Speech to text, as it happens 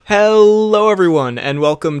Hello, everyone, and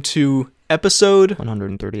welcome to episode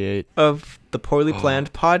 138 of the Poorly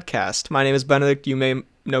Planned Podcast. My name is Benedict. You may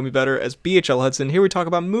know me better as BHL Hudson. Here we talk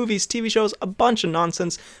about movies, TV shows, a bunch of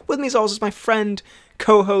nonsense. With me as always is my friend,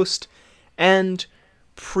 co-host, and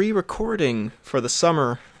pre-recording for the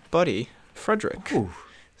summer buddy, Frederick. Ooh,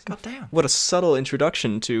 goddamn. What a subtle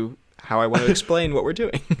introduction to how I want to explain what we're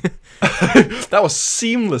doing. That was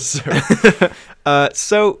seamless, sir.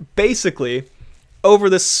 So, basically,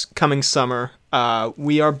 over this coming summer,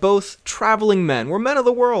 we are both traveling men. We're men of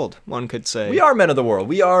the world, one could say. We are men of the world.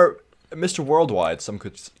 We are Mr. Worldwide, some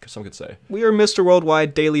could say. We are Mr.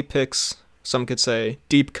 Worldwide, daily picks, some could say,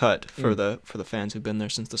 deep cut for the fans who've been there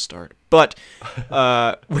since the start. But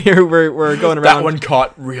we're going around. That one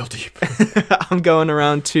caught real deep. I'm going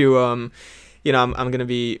around to I'm going to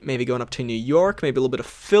be maybe going up to New York, maybe a little bit of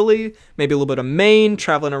Philly, maybe a little bit of Maine,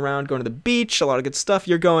 traveling around, going to the beach, a lot of good stuff.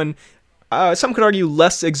 You're going, some could argue,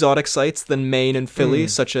 less exotic sites than Maine and Philly,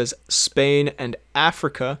 such as Spain and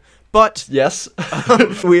Africa. But yes,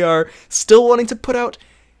 we are still wanting to put out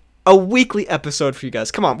a weekly episode for you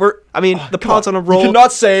guys. Come on, the pod's on a roll. You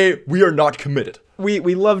cannot say we are not committed. We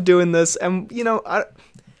love doing this, and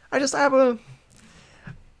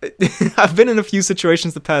I've been in a few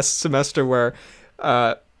situations the past semester where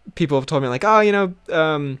people have told me like, can't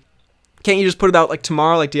you just put it out like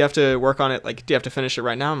tomorrow? Like, do you have to work on it? Like, do you have to finish it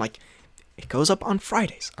right now? I'm like, it goes up on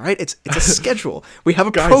Fridays. All right, it's a schedule. We have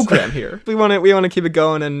a program here. We want to keep it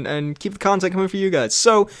going and keep the content coming for you guys.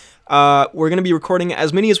 So we're gonna be recording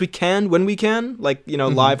as many as we can when we can, like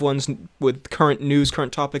live ones with current news,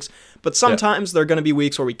 current topics. But sometimes there are gonna be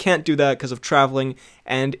weeks where we can't do that because of traveling,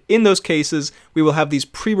 and in those cases, we will have these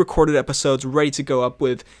pre-recorded episodes ready to go up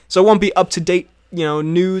with. So it won't be up to date,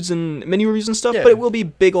 news and mini reviews and stuff, but it will be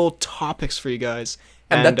big old topics for you guys.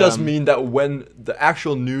 And that does mean that when the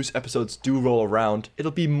actual news episodes do roll around,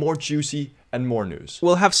 it'll be more juicy and more news.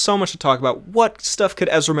 We'll have so much to talk about. What stuff could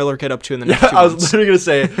Ezra Miller get up to in the next few I months? was literally going to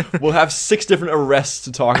say, we'll have 6 different arrests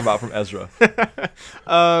to talk about from Ezra.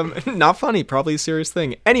 Not funny, probably a serious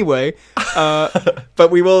thing. Anyway,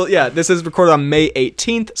 but we will, this is recorded on May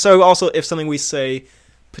 18th. So also, if something we say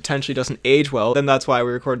potentially doesn't age well, then that's why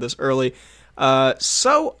we recorded this early.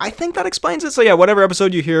 So I think that explains it. So whatever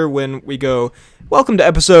episode you hear when we go, welcome to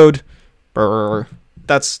episode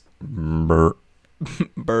that's bird.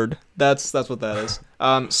 That's what that is.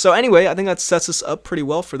 So anyway, I think that sets us up pretty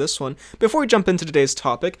well for this one. Before we jump into today's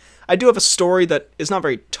topic, I do have a story that is not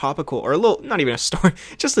very topical, or not even a story,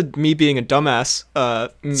 just me being a dumbass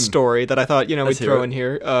story that I thought we'd throw in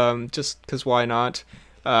here. Just because why not?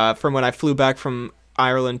 From when I flew back from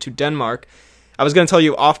Ireland to Denmark. I was going to tell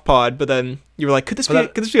you off pod, but then you were like, could this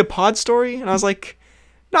be a pod story? And I was like,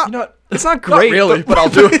 it's not great. Not really, but I'll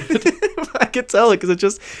do it. I could tell it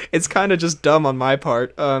because it's kind of just dumb on my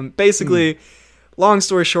part. Basically, long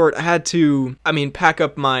story short, I had to, pack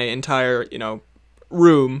up my entire,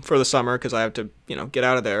 room for the summer because I have to, get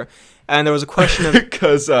out of there. And there was a question of...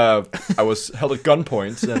 Because I was held at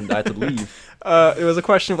gunpoint and I had to leave. It was a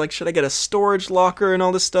question of like, should I get a storage locker and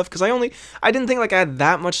all this stuff? Because I didn't think like I had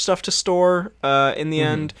that much stuff to store in the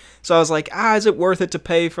end. So I was like, is it worth it to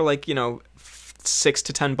pay for like 6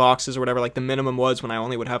 to 10 boxes or whatever like the minimum was when I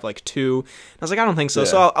only would have like 2? And I was like, I don't think so.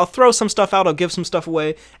 So I'll throw some stuff out. I'll give some stuff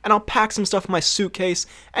away, and I'll pack some stuff in my suitcase.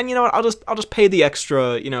 And you know what? I'll just pay the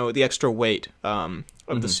extra the extra weight of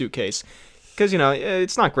the suitcase. Because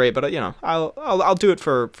it's not great, but I'll do it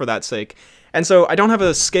for that sake. And so I don't have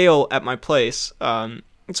a scale at my place, so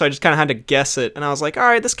I just kind of had to guess it. And I was like, all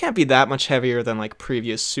right, this can't be that much heavier than like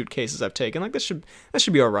previous suitcases I've taken. Like this should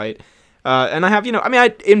be all right. And I have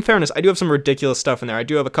in fairness, I do have some ridiculous stuff in there. I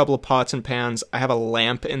do have a couple of pots and pans. I have a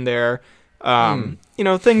lamp in there.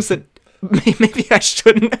 Things that maybe I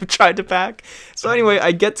shouldn't have tried to pack. So anyway,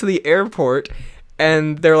 I get to the airport.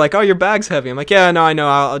 And they're like, oh, your bag's heavy. I'm like, yeah, no, I know,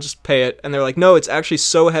 I'll just pay it. And they're like, no, it's actually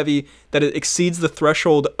so heavy that it exceeds the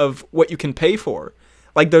threshold of what you can pay for.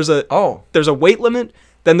 Like, there's a weight limit,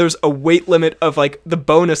 then there's a weight limit of, like, the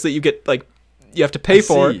bonus that you get, like, you have to pay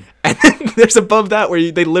for. And then there's above that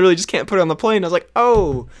where they literally just can't put it on the plane. I was like,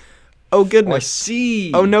 oh goodness. I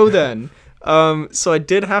see. Oh, no, then. So I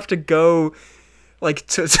did have to go... like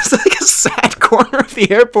to just like a sad corner of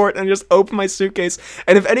the airport and just open my suitcase.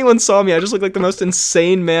 And if anyone saw me, I just looked like the most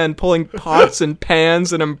insane man pulling pots and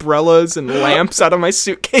pans and umbrellas and lamps out of my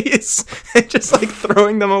suitcase and just like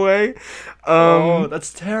throwing them away.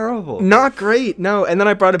 That's terrible. Not great. No. And then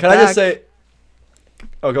I brought it back. Can I just say...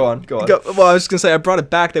 Oh, go on. Well, I was just going to say, I brought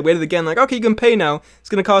it back. They waited again, like, okay, you can pay now. It's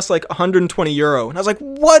going to cost like €120. And I was like,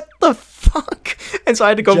 what the fuck? And so I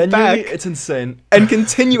had to go back. It's insane. And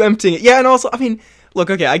continue emptying it. Yeah, and also, Look,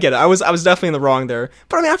 okay, I get it. I was definitely in the wrong there.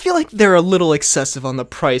 But I mean, I feel like they're a little excessive on the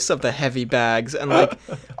price of the heavy bags. And like,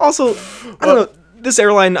 also, I don't know, this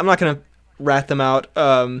airline, I'm not going to rat them out.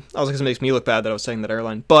 Also because it makes me look bad that I was saying that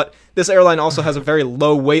airline. But this airline also has a very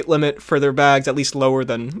low weight limit for their bags, at least lower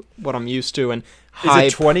than what I'm used to. And Is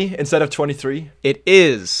it 20 instead of 23? It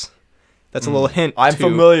is. That's a little hint. I'm to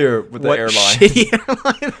familiar with the what airline. shitty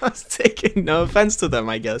airline I was taking. No offense to them,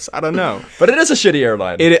 I guess. I don't know. But it is a shitty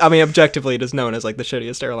airline. I mean, objectively, it is known as like the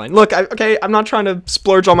shittiest airline. Look, I'm not trying to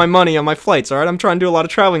splurge all my money on my flights, all right? I'm trying to do a lot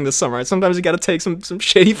of traveling this summer. Sometimes you got to take some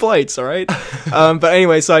shitty flights, all right? But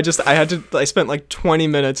anyway, so I spent like 20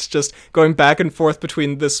 minutes just going back and forth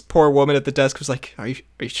between this poor woman at the desk who's like, are you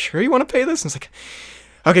sure you want to pay this? And it's like,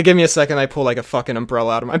 okay, give me a second. I pull like a fucking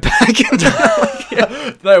umbrella out of my bag and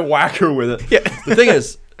Then I whack her with it. Yeah. The thing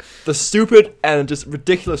is, the stupid and just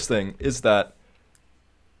ridiculous thing is that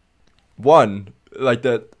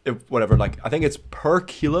whatever, like I think it's per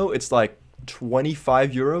kilo, it's like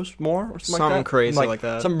 25 euros more or something like that. Crazy like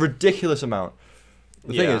that. Some ridiculous amount.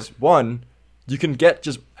 The thing Yeah. is, one, you can get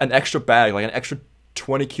just an extra bag, like an extra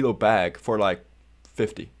 20 kilo bag for like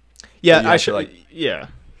 50. Yeah, you I have to, should. like- Yeah.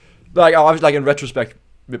 Like obviously, like in retrospect,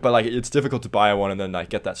 but like it's difficult to buy one and then like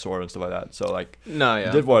get that sword and stuff like that. So like No,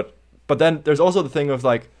 yeah. did what? But then there's also the thing of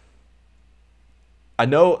like, I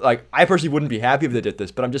know like I personally wouldn't be happy if they did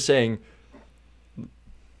this, but I'm just saying,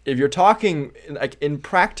 if you're talking like in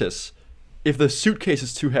practice, if the suitcase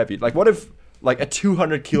is too heavy, like what if like a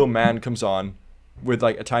 200 kilo man comes on with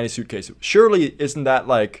like a tiny suitcase? Surely isn't that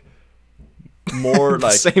like more The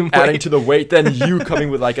like same adding weight. to the weight than you coming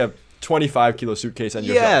with like a 25 kilo suitcase and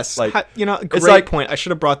your Yes. like Great like- point. I should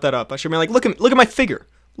have brought that up. I should be like, look at my figure.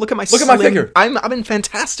 Look at my my figure. I'm in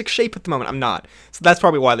fantastic shape at the moment. I'm not. So that's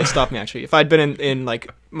probably why they stopped me, actually. If I'd been in like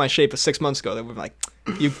my shape of 6 months ago, they would be like,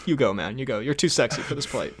 you go, man. You go. You're too sexy for this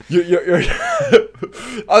plate. You're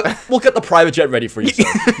we'll get the private jet ready for you.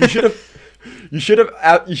 Son. You should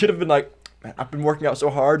have been like, man, I've been working out so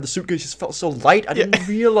hard. The suitcase just felt so light. I didn't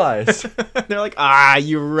realize. They're like,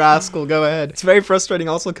 you rascal. Go ahead. It's very frustrating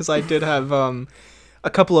also because I did have a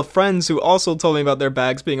couple of friends who also told me about their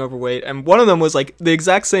bags being overweight, and one of them was like the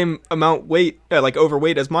exact same amount like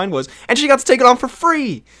overweight as mine was, and she got to take it on for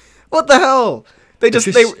free. What the hell?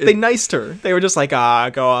 They niced her. They were just like,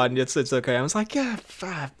 go on, it's okay. I was like, yeah,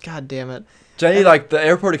 god damn it. Jenny, like the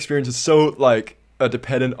airport experience is so like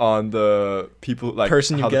dependent on the people, like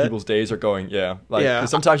Person you how get. the people's days are going. Yeah, like Yeah.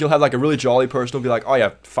 'cause sometimes you'll have like a really jolly person who'll be like, oh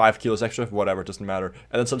yeah, 5 kilos extra, whatever, it doesn't matter.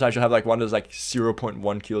 And then sometimes you'll have like one that's like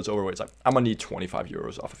 0.1 kilos overweight. It's like, I'm gonna need 25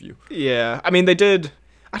 euros off of you. Yeah, I mean they did.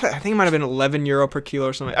 I think it might have been 11 euro per kilo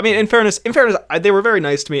or something. I mean, in fairness, they were very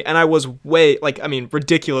nice to me, and I was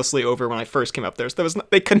ridiculously over when I first came up there. So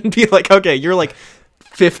they couldn't be like, okay, you're like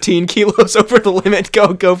 15 kilos over the limit.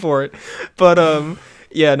 Go for it. But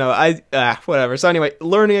yeah, no, whatever. So anyway,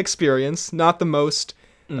 learning experience, not the most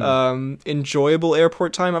enjoyable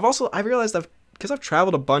airport time. I realized because I've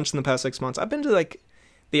traveled a bunch in the past 6 months. I've been to like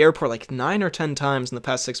the airport like 9 or 10 times in the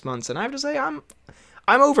past 6 months, and I have to say I'm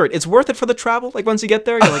over it. It's worth it for the travel. Like once you get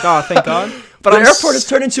there, you're like, oh, thank God. But The airport has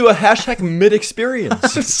turned into a hashtag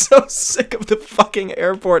mid-experience. I'm so sick of the fucking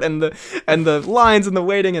airport and the lines and the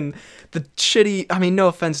waiting and the shitty, I mean, no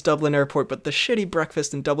offense, Dublin Airport, but the shitty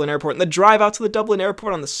breakfast in Dublin Airport and the drive out to the Dublin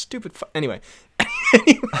Airport on the stupid anyway.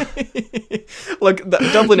 Look, the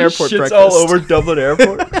Dublin Airport Shit's breakfast. all over Dublin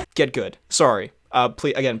Airport. Get good. Sorry.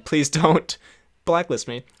 Please don't blacklist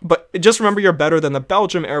me. But just remember, you're better than the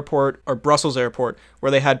Belgium airport or Brussels airport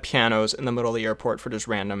where they had pianos in the middle of the airport for just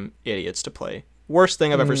random idiots to play. Worst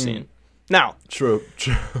thing I've ever seen. Now, True.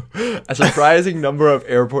 A surprising number of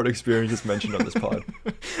airport experiences mentioned on this pod.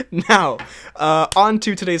 now, on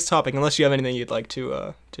to today's topic. Unless you have anything you'd like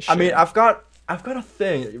to share. I mean, I've got a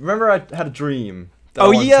thing. Remember, I had a dream. That I Oh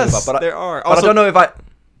wanted to tell you yes, about, there are. But Also, I don't know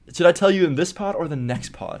if should I tell you in this pod or the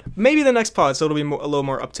next pod. maybe the next pod, so it'll be a little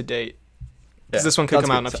more up to date. Because Yeah, this one could sounds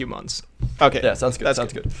come out good. in a few months. Okay. Yeah, sounds good. That's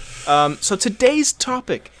Sounds good. So today's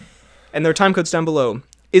topic, and there are time codes down below,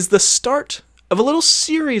 is the start of a little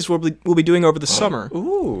series we'll be doing over the summer.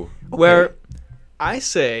 Ooh. Okay. Where I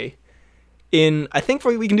say, I think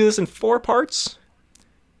we can do this in 4 parts.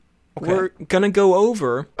 Okay. We're gonna go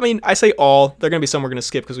over. I mean, I say all. There are gonna be some we're gonna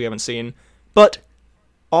skip because we haven't seen, but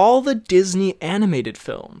all the Disney animated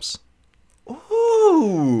films.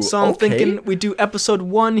 Ooh. So I'm okay. thinking we do episode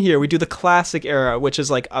 1 here. We do the classic era, which is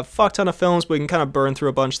like a fuck ton of films, but we can kind of burn through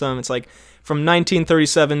a bunch of them. It's like from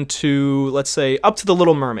 1937 to, let's say, up to The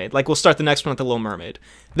Little Mermaid. Like we'll start the next one at The Little Mermaid.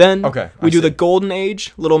 Then Okay, we I do see. the Golden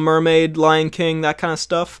Age, Little Mermaid, Lion King, that kind of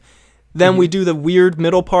stuff. Then we do the weird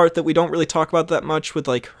middle part that we don't really talk about that much with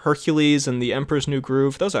like Hercules and The Emperor's New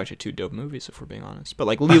Groove. Those are actually 2 dope movies if we're being honest. But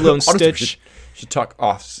like Lilo and Honestly, Stitch. should talk.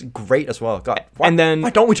 Oh, it's great as well. God, why, And then- why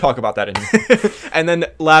don't we talk about that in And then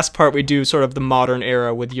last part we do sort of the modern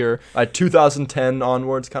era with your 2010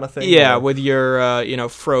 onwards kind of thing? yeah, Or- with your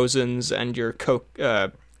Frozens and your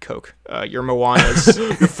your Moanas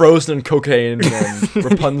You're Frozen and cocaine and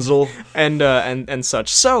Rapunzel. and such.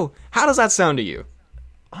 So, how does that sound to you?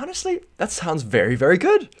 Honestly, that sounds very, very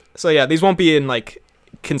good. So yeah, these won't be in like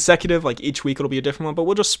consecutive, like each week it'll be a different one, but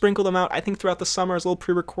we'll just sprinkle them out, I think, throughout the summer as little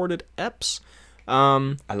pre-recorded eps.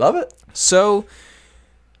 I love it. So,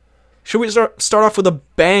 should we start off with a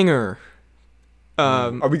banger?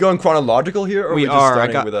 Are we going chronological here, or We are we just are.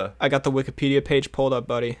 starting with a... I got the Wikipedia page pulled up,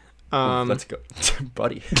 buddy. Let's go.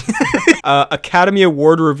 Buddy. Academy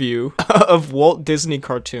Award review of Walt Disney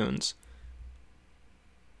cartoons.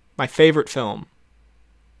 My favorite film.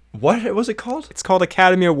 What was it called? It's called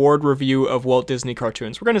Academy Award Review of Walt Disney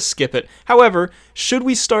Cartoons. We're going to skip it. However, should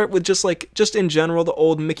we start with just in general, the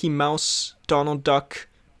old Mickey Mouse, Donald Duck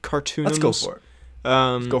cartoons? Let's go for it.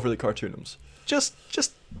 Let's go for the cartoonums.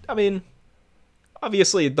 I mean,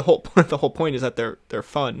 obviously the whole point is that they're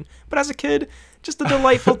fun. But as a kid, just a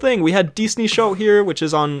delightful thing. We had Disney Show here, which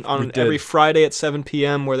is on every Friday at 7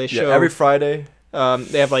 p.m. where they show... Yeah, every Friday.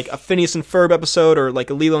 They have like a Phineas and Ferb episode or like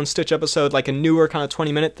a Lilo and Stitch episode, like a newer kind of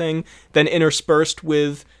 20-minute thing, then interspersed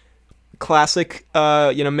with classic,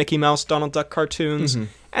 Mickey Mouse, Donald Duck cartoons,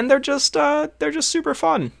 and they're just super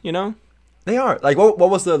fun, you know. They are. Like, what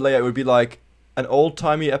was the layout? It would be like an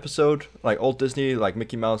old-timey episode, like old Disney, like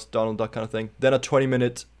Mickey Mouse, Donald Duck kind of thing. Then a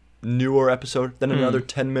 20-minute newer episode. Then another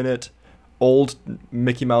 10-minute old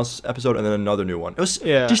Mickey Mouse episode, and then another new one. It was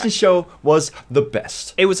Disney Show was the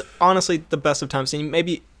best. It was honestly the best of times. And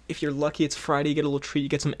maybe if you're lucky, it's Friday, you get a little treat. You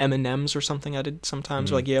get some M&Ms or something. I did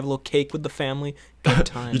sometimes. Or like you have a little cake with the family. Good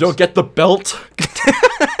times. You don't get the belt.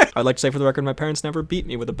 I'd like to say for the record, my parents never beat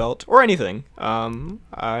me with a belt or anything. They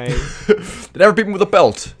never beat me with a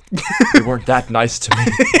belt. They weren't that nice to me.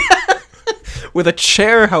 With a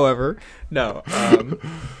chair, however, no.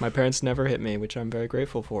 My parents never hit me, which I'm very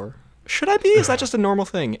grateful for. Should I be? Is that just a normal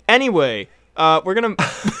thing? Anyway, we're gonna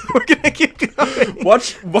keep going.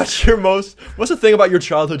 What's the thing about your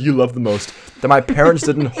childhood you love the most? That my parents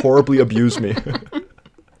didn't horribly abuse me.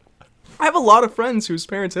 I have a lot of friends whose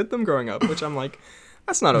parents hit them growing up, which I'm like,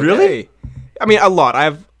 that's not okay. Really? I mean, a lot.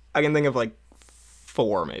 I can think of like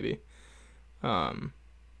 4 maybe.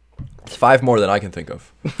 It's 5 more than I can think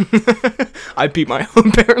of. I beat my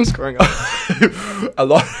own parents growing up. A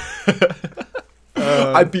lot.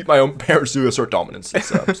 I beat my own parents to assert dominance.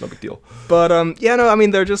 It's no big deal. But I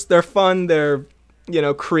mean, they're fun. They're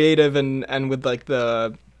creative and with like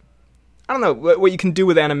the, I don't know what you can do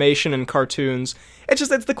with animation and cartoons. It's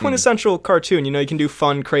the quintessential cartoon. You can do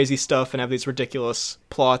fun, crazy stuff and have these ridiculous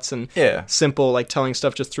plots and simple like telling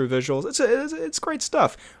stuff just through visuals. It's great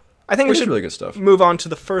stuff. I think we should really good stuff. Move on to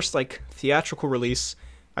the first like theatrical release,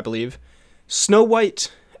 I believe, Snow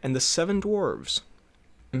White and the Seven Dwarves.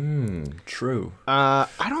 True. I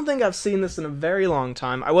don't think I've seen this in a very long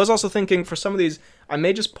time. I was also thinking for some of these, I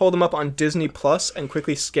may just pull them up on Disney Plus and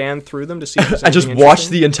quickly scan through them to see if there's I just anything watched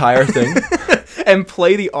the entire thing. and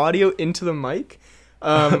play the audio into the mic.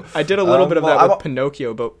 I did a little bit of that with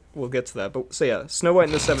Pinocchio, but we'll get to that. But so yeah, Snow White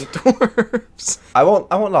and the Seven Dwarfs. I won't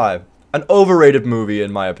lie. An overrated movie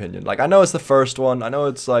in my opinion. Like I know it's the first one. I know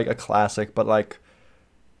it's like a classic, but like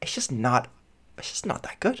it's just not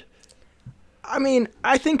that good. I mean,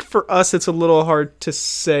 I think for us it's a little hard to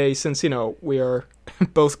say since, we are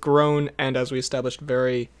both grown and, as we established,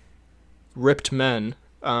 very ripped men.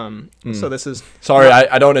 So this is... Sorry,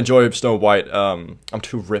 I don't enjoy Snow White. I'm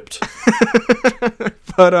too ripped.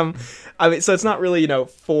 But, I mean, so it's not really,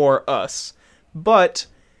 for us. But,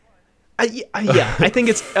 I think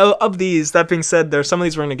it's... Of these, that being said, there's some of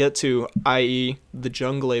these we're going to get to, i.e. The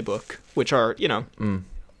Jungle Book, which are,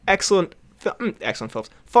 excellent films.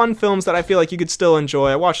 Fun films that I feel like you could still enjoy.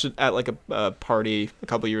 I watched it at like a party a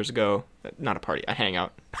couple years ago. Not a party, a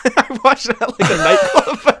hangout. I watched it at like a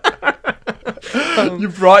nightclub. You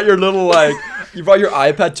brought your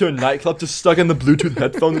iPad to a nightclub, just stuck in the Bluetooth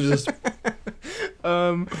headphones, just.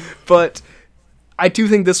 But I do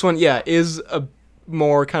think this one, is a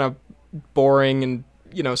more kind of boring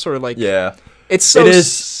and sort of like It's so. It is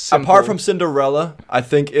simple. Apart from Cinderella, I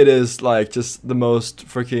think it is like just the most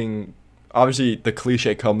freaking. Obviously, the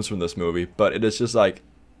cliche comes from this movie, but it is just like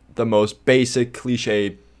the most basic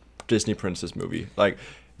cliche Disney princess movie. Like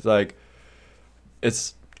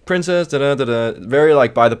it's princess, very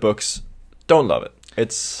like by the books. Don't love it.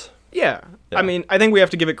 It's Yeah. Yeah. I mean, I think we have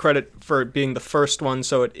to give it credit for it being the first one,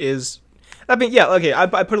 so it is. I mean, yeah, okay, I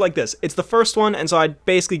put it like this. It's the first one, and so I'd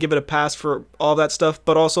basically give it a pass for all that stuff,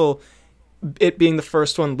 but also it being the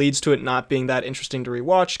first one leads to it not being that interesting to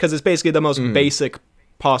rewatch, because it's basically the most basic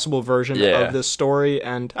possible version of this story,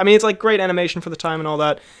 and, I mean, it's, like, great animation for the time and all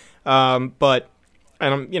that, but,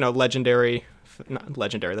 and, legendary, not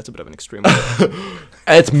legendary, that's a bit of an extreme word.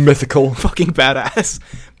 It's mythical. Fucking badass.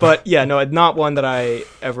 But, yeah, no, not one that I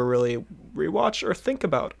ever really rewatch or think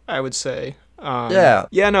about, I would say. Yeah.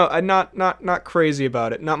 Yeah, no, I'm not crazy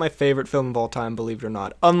about it. Not my favorite film of all time, believe it or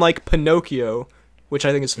not. Unlike Pinocchio, which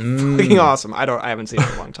I think is fucking awesome. I haven't seen it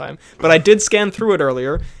in a long time. But I did scan through it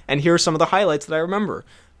earlier, and here are some of the highlights that I remember.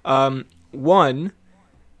 One,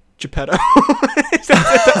 Geppetto. That's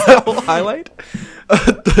the whole highlight?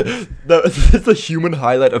 It's the human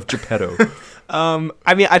highlight of Geppetto.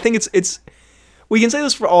 I mean, I think it's we can say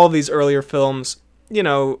this for all of these earlier films,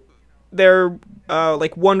 they're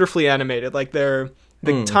like wonderfully animated. Like the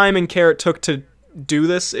time and care it took to do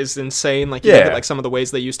this is insane. Like you look at like some of the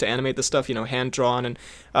ways they used to animate this stuff, hand drawn and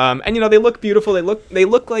they look beautiful. They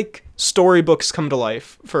look like storybooks come to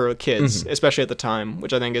life for kids, especially at the time,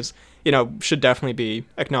 which I think is should definitely be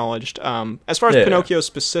acknowledged. As far as Pinocchio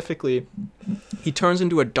specifically, he turns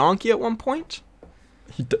into a donkey at one point.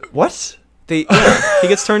 What? He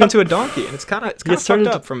gets turned into a donkey, and it's kind of fucked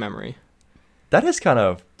up from memory. That is kind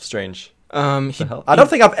of strange. I don't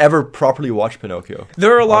think I've ever properly watched Pinocchio.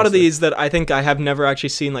 There are a lot of these that I think I have never actually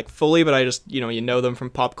seen like fully, but I just you know them from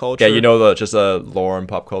pop culture. Yeah, just lore and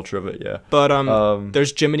pop culture of it. Yeah. But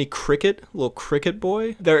there's Jiminy Cricket, little cricket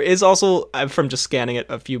boy. There is also, from just scanning it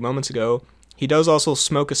a few moments ago, he does also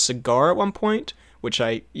smoke a cigar at one point, which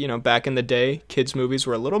back in the day, kids' movies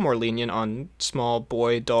were a little more lenient on small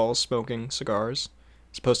boy dolls smoking cigars,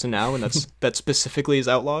 as opposed to now, and that specifically is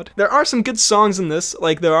outlawed. There are some good songs in this.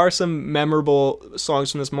 Like, there are some memorable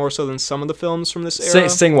songs from this, more so than some of the films from this era.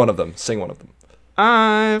 Sing one of them. Sing one of them.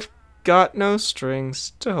 I've got no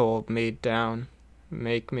strings to hold me down.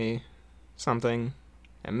 Make me something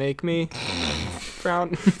and make me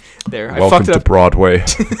frown. There, I fucked it up. Broadway.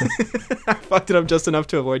 I fucked it up just enough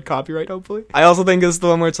to avoid copyright, hopefully. I also think it's the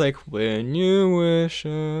one where it's like, when you wish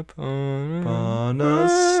upon a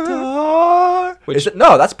star.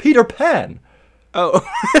 No, that's Peter Pan. Oh.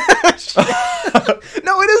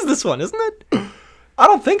 No, it is this one, isn't it? I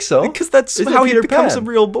don't think so. Because that's how he becomes a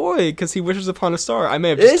real boy, because he wishes upon a star. I may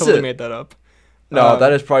have just totally made that up. No,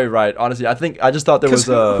 that is probably right. Honestly, I just thought there was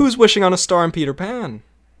who's wishing on a star in Peter Pan?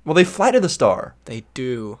 Well, they fly to the star. They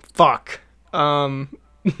do. Fuck. I'm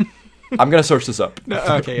gonna search this up. No,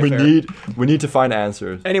 okay, we need to find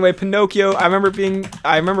answers. Anyway, Pinocchio. I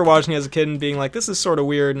remember watching it as a kid and being like, "This is sort of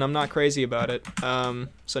weird," and I'm not crazy about it.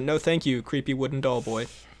 So no, thank you, creepy wooden doll boy.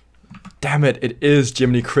 Damn it! It is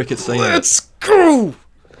Jiminy Cricket singing. Let's go.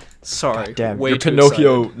 Sorry. God damn. Your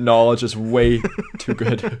Pinocchio knowledge is way too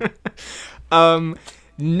good.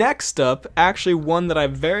 Next up, actually one that I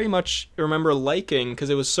very much remember liking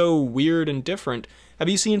because it was so weird and different. Have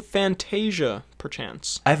you seen Fantasia,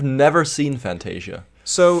 perchance? I've never seen Fantasia.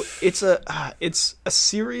 So it's a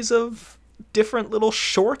series of different little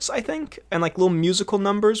shorts, I think, and like little musical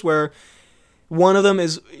numbers where one of them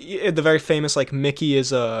is the very famous like Mickey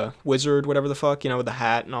is a wizard, whatever the fuck, with the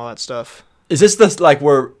hat and all that stuff. Is this like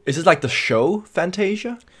the show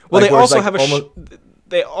Fantasia? Well, they also have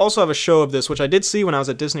they also have a show of this, which I did see when I was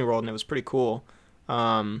at Disney World, and it was pretty cool.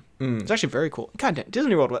 It's actually very cool. God damn,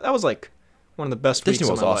 Disney World, that was like one of the best weeks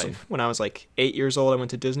of my life. When I was like 8 years old, I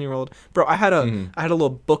went to Disney World. Bro, I had a little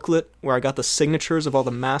booklet where I got the signatures of all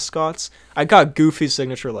the mascots. I got Goofy's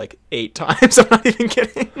signature like 8 times. I'm not even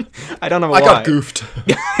kidding. I don't know why. I got goofed.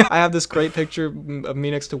 I have this great picture of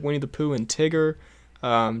me next to Winnie the Pooh and Tigger.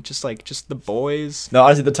 Just the boys. No,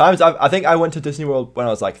 honestly, the times I think I went to Disney World when I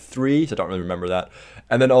was like 3, so I don't really remember that.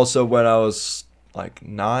 And then also when I was like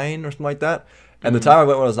 9 or something like that. And the time I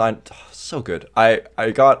went when I was 9, so good. I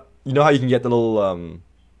got, you know how you can get the little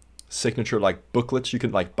signature like booklets you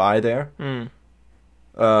can like buy there.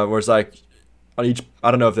 Where it's like on each,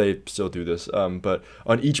 I don't know if they still do this, but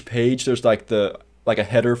on each page there's like a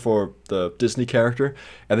header for the Disney character,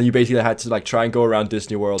 and then you basically had to like try and go around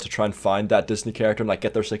Disney World to try and find that Disney character and like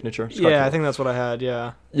get their signature. Yeah, I think that's what I had.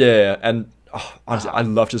 Yeah. Yeah, and honestly, I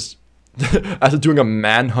love just as doing a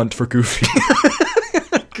manhunt for Goofy.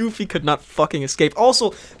 Goofy could not fucking escape.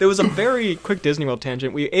 Also, there was a very quick Disney World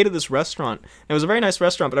tangent. We ate at this restaurant. It was a very nice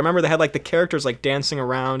restaurant, but I remember they had like the characters like dancing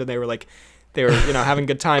around, and they were having a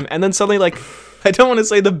good time. And then suddenly, like, I don't want to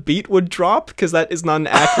say the beat would drop because that is not an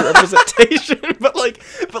accurate representation, but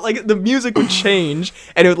like the music would change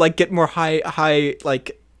and it would like get more high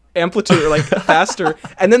like amplitude or like faster,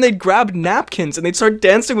 and then they'd grab napkins and they'd start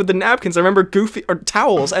dancing with the napkins. I remember Goofy, or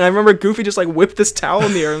towels, and I remember Goofy just like whipped this towel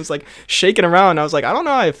in the air and was like shaking around. And I was like, I don't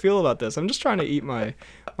know how I feel about this. I'm just trying to eat my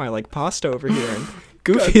like pasta over here, and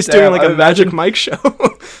Goofy's doing like a Magic Mike show.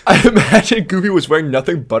 I imagine Goofy was wearing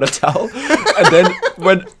nothing but a towel, and then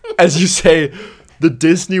when, as you say, the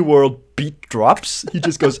Disney World beat drops, he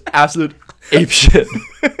just goes absolute apeshit.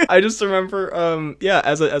 I just remember,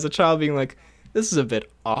 as a child being like, this is a bit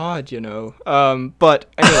odd, you know. But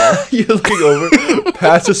anyway. You're looking over,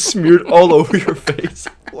 pasta smeared all over your face.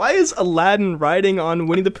 Why is Aladdin riding on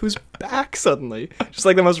Winnie the Pooh's back suddenly? Just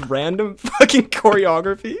like the most random fucking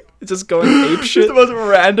choreography. It's just going apeshit. Just the most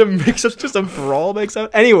random mix-ups. Just a brawl makes out.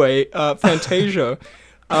 Anyway, Fantasia.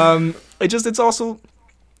 It's also,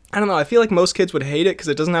 I don't know, I feel like most kids would hate it because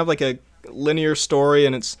it doesn't have like a linear story,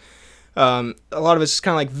 and it's, a lot of it's just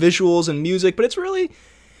kind of like visuals and music, but it's a really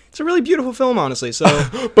beautiful film, honestly. So,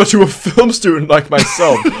 but to a film student like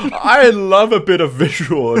myself, I love a bit of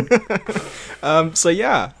visual. So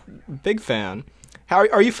yeah, big fan. How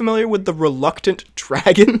are you familiar with The Reluctant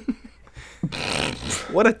Dragon?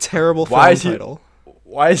 What a terrible film title.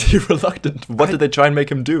 Why is he reluctant? What did they try and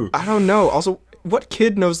make him do? I don't know. Also, what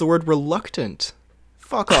kid knows the word reluctant?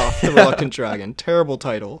 Fuck off, The Reluctant Dragon. Terrible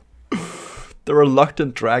title. The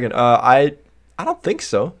Reluctant Dragon. I don't think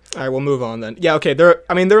so. All right, we'll move on then. Yeah, okay. There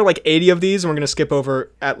are like 80 of these, and we're gonna skip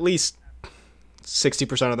over at least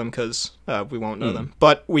 60% of them because we won't know them.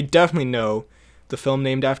 But we definitely know the film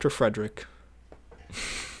named after Frederick.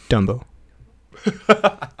 Dumbo.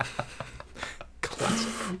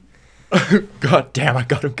 Classic. God damn, I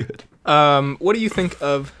got him good. What do you think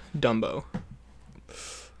of Dumbo?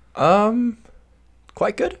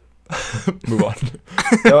 Quite good. Move on.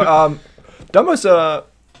 No, Dumbo's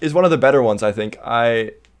is one of the better ones, I think.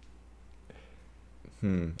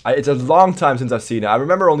 It's a long time since I've seen it. I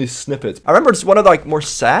remember only snippets. I remember it's one of the like more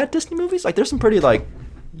sad Disney movies. Like there's some pretty like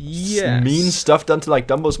mean stuff done to like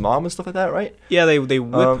Dumbo's mom and stuff like that, right? Yeah, they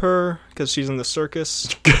whip her because she's in the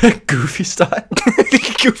circus. Goofy style.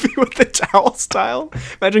 Goofy with the towel style.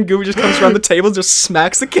 Imagine Goofy just comes around the table and just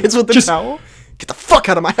smacks the kids with the towel. Get the fuck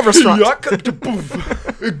out of my restaurant.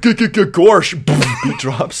 Gorsh. Beat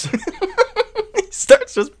drops. He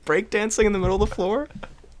starts just breakdancing in the middle of the floor.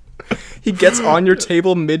 He gets on your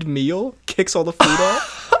table mid-meal, kicks all the food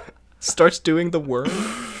off, starts doing the worm.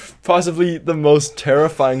 Possibly the most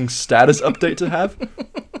terrifying status update to have.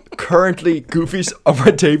 Currently, Goofy's on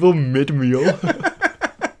my table mid-meal.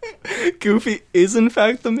 Goofy is in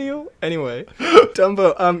fact the meal. Anyway,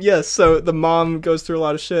 Dumbo. Yes. So the mom goes through a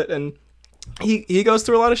lot of shit, and he goes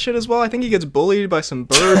through a lot of shit as well. I think he gets bullied by some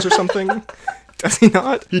birds or something. Does he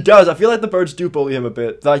not? He does. I feel like the birds do bully him a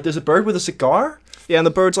bit. Like, there's a bird with a cigar. Yeah, and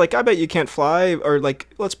the bird's like, I bet you can't fly, or like,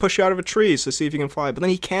 let's push you out of a tree to see if you can fly. But then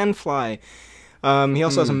he can fly. He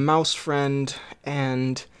also has a mouse friend,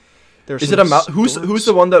 and there's. Is it a mouse? Who's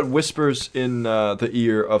the one that whispers in the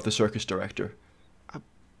ear of the circus director?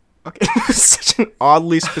 Okay, such an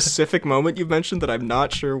oddly specific moment you've mentioned that I'm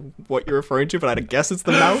not sure what you're referring to, but I'd guess it's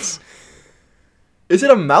the mouse. Is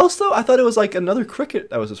it a mouse though? I thought it was like another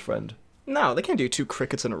cricket that was his friend. No, they can't do 2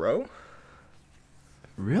 crickets in a row.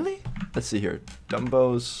 Really? Let's see here.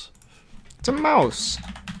 Dumbo's. It's a mouse.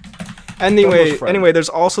 Anyway, there's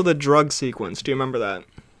also the drug sequence. Do you remember that?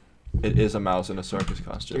 It is a mouse in a circus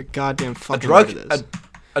costume. You're goddamn fucking right it is.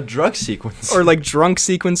 A drug sequence. Or like drunk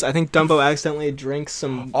sequence. I think Dumbo accidentally drinks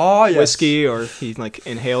some whiskey, or he like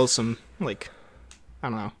inhales some like, I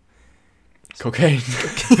don't know. Cocaine.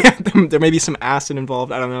 Yeah, there may be some acid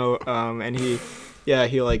involved. I don't know. And he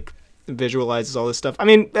like visualizes all this stuff. I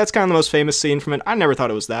mean, that's kind of the most famous scene from it. I never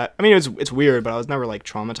thought it was that. I mean, it's weird, but I was never like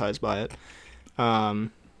traumatized by it.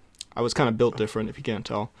 I was kind of built different, if you can't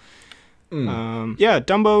tell. Yeah,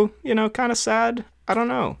 Dumbo, kind of sad. I don't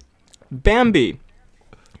know. Bambi,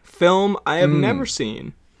 film I have never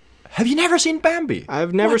seen. Have you never seen Bambi?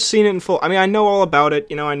 I've never seen it in full. I mean, I know all about it.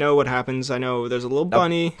 I know what happens. I know there's a little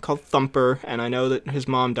bunny called Thumper, and I know that his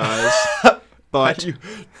mom dies. But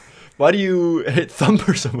why do you hate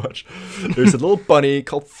Thumper so much? There's a little bunny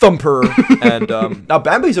called Thumper, and now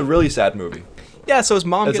Bambi's a really sad movie. Yeah, so his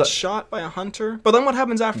mom gets shot by a hunter. But then what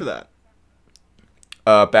happens after that?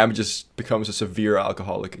 Bambi just becomes a severe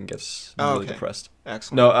alcoholic and gets really depressed.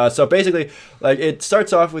 Excellent. No, so basically, like, it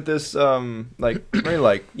starts off with this, just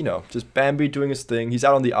Bambi doing his thing. He's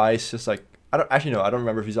out on the ice, just like, I don't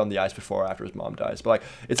remember if he's on the ice before or after his mom dies. But, like,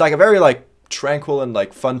 it's like a very, like, tranquil and,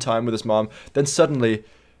 like, fun time with his mom. Then suddenly,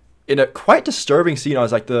 in a quite disturbing scene, I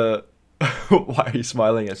was like, why are you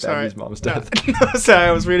smiling at Bambi's mom's death? No, sorry,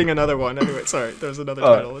 I was reading another one. Anyway, sorry, there's another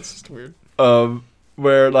title. It's just weird.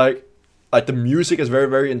 Where, like, like the music is very,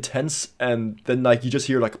 very intense, and then like you just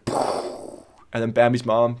hear like, and then Bambi's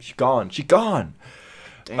mom, she's gone.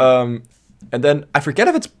 Damn. And then I forget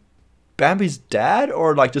if it's Bambi's dad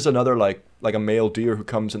or like just another like a male deer who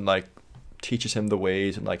comes and like teaches him the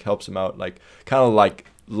ways and like helps him out, like kind of like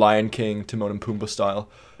Lion King, Timon and Pumbaa style.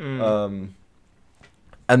 And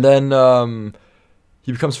then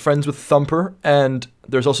he becomes friends with Thumper, and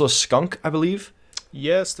there's also a skunk, I believe.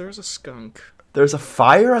 Yes, there's a skunk. There's a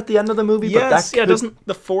fire at the end of the movie, Yes, but that doesn't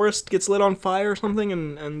the forest gets lit on fire or something,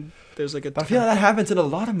 and there's like a... But I feel like that happens in a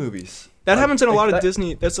lot of movies. That happens in a lot of that,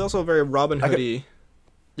 Disney. That's also very Robin Hood-y.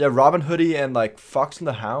 Yeah, Robin Hood-y and like Fox and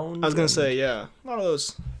the Hound. I was gonna say, yeah, a lot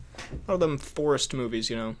of them forest movies,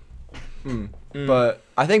 you know. But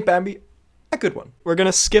I think Bambi, a good one. We're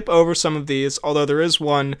gonna skip over some of these, although there is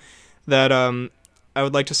one that I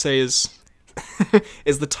would like to say is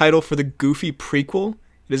is the title for the Goofy prequel.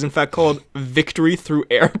 It is in fact called Victory Through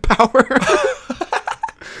Air Power.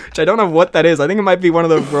 Which I don't know what that is. I think it might be one of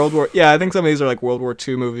the World War... Yeah, I think some of these are like World War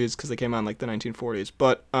II movies because they came out in like the 1940s.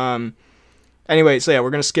 But anyway, so yeah, we're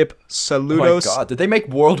going to skip Saludos. Oh my god, did they make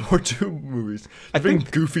World War II movies? I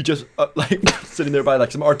think Goofy just like sitting there by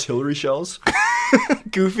like some artillery shells.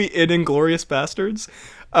 Goofy in Inglourious Bastards.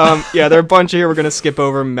 Yeah, there are a bunch here. We're going to skip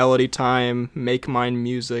over Melody Time, Make Mine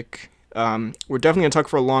Music. We're definitely going to talk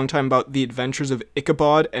for a long time about The Adventures of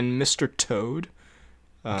Ichabod and Mr. Toad.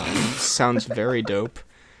 Sounds very dope.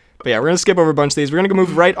 But yeah, we're going to skip over a bunch of these. We're going to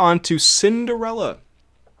move right on to Cinderella.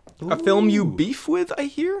 A film you beef with, I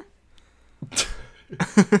hear?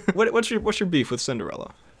 What's your beef with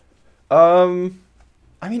Cinderella? I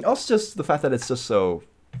mean, also just the fact that it's just so...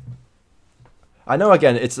 I know,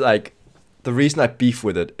 again, it's like... The reason I beef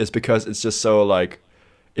with it is because it's just so, like...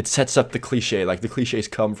 It sets up the cliche. Like, the cliches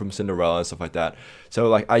come from Cinderella and stuff like that. So,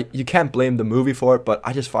 like, you can't blame the movie for it, but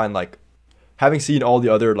I just find, like... Having seen all the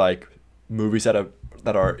other, like, movies that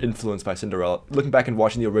are influenced by Cinderella, looking back and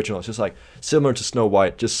watching the original, it's just, like, similar to Snow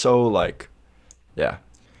White. Just so, like... Yeah.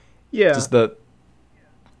 Yeah. Just the...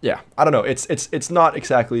 Yeah. I don't know. It's not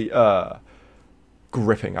exactly...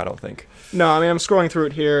 gripping, I don't think. No, I mean, I'm scrolling through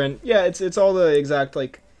it here, and yeah, it's all the exact,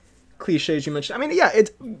 like, cliches you mentioned. I mean, yeah,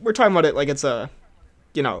 we're talking about it like it's a,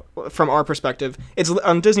 you know, from our perspective, it's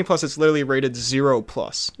on Disney Plus, it's literally rated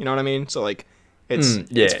 0+. You know what I mean? So, like, it's...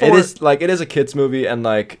 it is a kids movie, and,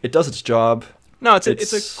 like, it does its job. No, it's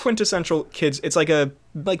a quintessential kids, it's like a,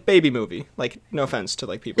 like, baby movie. Like, no offense to,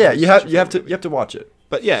 like, people. Yeah, you have to watch it.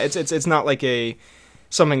 But yeah, it's not like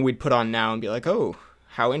something we'd put on now and be like, oh,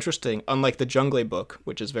 how interesting, unlike the Jungle Book,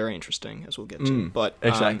 which is very interesting, as we'll get to. But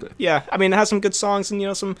exactly. Yeah, I mean, it has some good songs and, you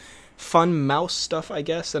know, some fun mouse stuff, I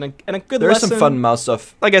guess, and a good There lesson. is some fun mouse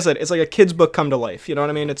stuff. Like I said, it's like a kid's book come to life. You know what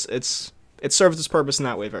I mean? It serves its purpose in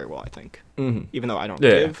that way very well, I think. Mm-hmm. Even though I don't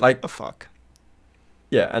give a fuck.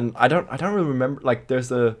 Yeah, and I don't really remember. Like, there's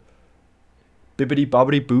the Bibbidi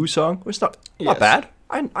Bobbidi Boo song, which is not bad.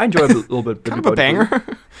 I enjoy a little bit. Kind of a banger.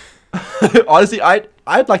 Honestly,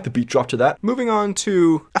 I'd like the beat drop to that. Moving on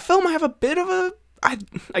to a film I have a bit of a... I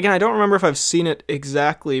don't remember if I've seen it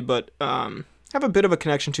exactly, but have a bit of a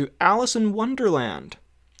connection to Alice in Wonderland.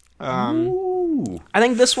 Ooh. I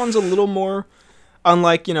think this one's a little more...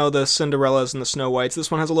 Unlike, you know, the Cinderellas and the Snow Whites,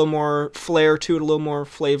 this one has a little more flair to it, a little more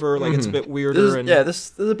flavor. Like, it's a bit weirder.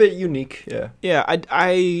 This is a bit unique, yeah. Yeah,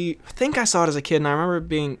 I think I saw it as a kid, and I remember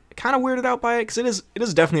being kind of weirded out by it, because it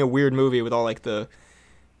is definitely a weird movie with all, like, the...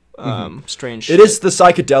 strange shit. It is the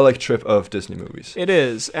psychedelic trip of Disney movies. It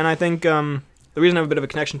is, and I think the reason I have a bit of a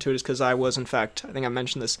connection to it is because I was, in fact, I think I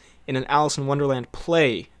mentioned this, in an Alice in Wonderland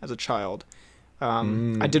play as a child.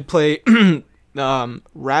 I did play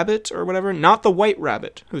Rabbit or whatever, not the White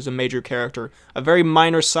Rabbit, who's a major character, a very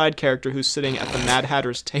minor side character who's sitting at the Mad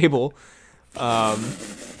Hatter's table. But,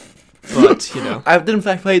 you know. I did in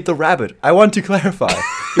fact play the rabbit. I want to clarify.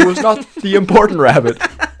 It was not the important rabbit.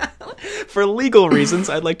 For legal reasons,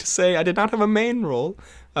 I'd like to say I did not have a main role.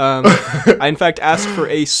 I, in fact, asked for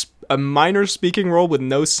a minor speaking role with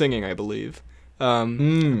no singing, I believe.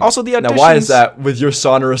 Also, the auditions... Now, why is that with your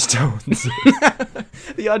sonorous tones?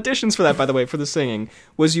 The auditions for that, by the way, for the singing,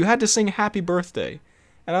 was you had to sing Happy Birthday.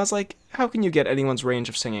 And I was like, how can you get anyone's range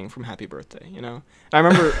of singing from Happy Birthday, you know? And I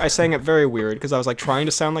remember I sang it very weird, because I was like trying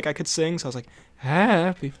to sound like I could sing, so I was like,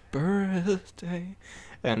 Happy Birthday...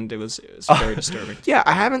 And it was very disturbing. Yeah,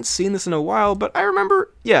 I haven't seen this in a while, but I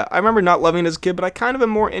remember not loving it as a kid, but I kind of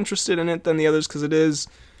am more interested in it than the others because it is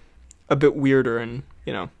a bit weirder and,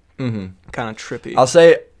 you know, kind of trippy. I'll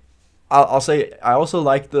say I also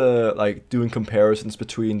like doing comparisons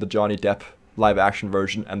between the Johnny Depp live action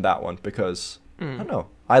version and that one because I don't know.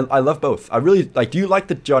 I love both. I really do you like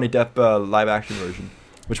the Johnny Depp live action version?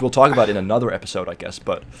 which we'll talk about in another episode, I guess.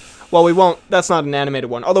 But Well, we won't. That's not an animated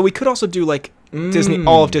one. Although we could also do like Disney,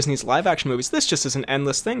 all of Disney's live action movies. This just is an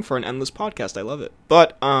endless thing for an endless podcast. I love it.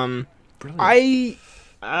 But brilliant.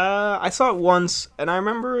 I saw it once and I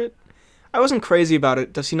remember it. I wasn't crazy about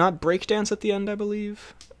it. Does he not breakdance at the end? I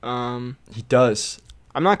believe. He does.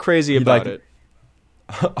 I'm not crazy about it.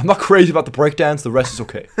 I'm not crazy about the breakdance. The rest is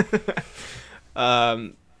okay.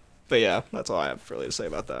 But yeah, that's all I have really to say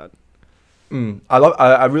about that.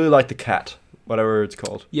 I really like the cat, whatever it's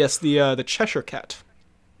called. Yes, the Cheshire Cat.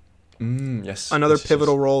 Yes. Another yes,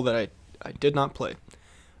 pivotal role that I did not play.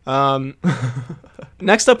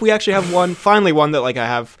 Next up, we actually have finally one that like I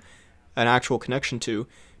have an actual connection to.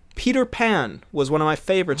 Peter Pan was one of my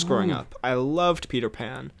favorites growing up. I loved Peter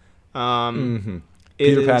Pan.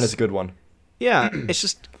 Peter Pan is a good one. Yeah, it's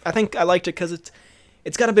just I think I liked it because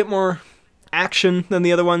it's got a bit more action than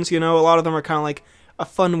the other ones. You know, a lot of them are kind of like a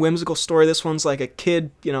fun, whimsical story. This one's like a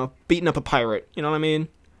kid, you know, beating up a pirate. You know what I mean?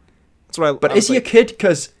 That's what I. But is he a kid?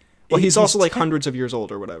 Because he's also like hundreds of years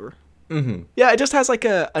old or whatever. Mm-hmm. Yeah, it just has like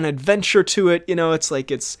an adventure to it. You know, it's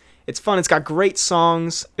like it's fun. It's got great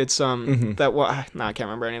songs. It's that one. No, I can't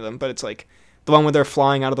remember any of them. But it's like the one where they're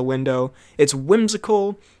flying out of the window. It's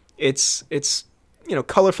whimsical. It's you know,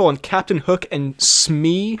 colorful, and Captain Hook and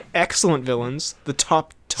Smee, excellent villains. The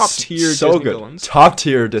top tier so Disney good. Villains. Top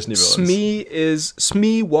tier Disney villains.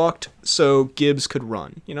 Smee walked so Gibbs could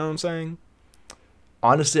run. You know what I'm saying?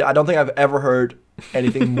 Honestly, I don't think I've ever heard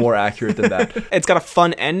anything more accurate than that. It's got a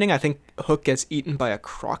fun ending. I think Hook gets eaten by a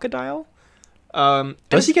crocodile.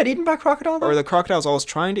 Does he get eaten by a crocodile, though? Or the crocodile's always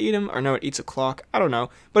trying to eat him, or no, it eats a clock. I don't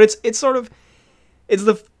know. But it's sort of...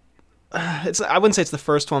 I wouldn't say it's the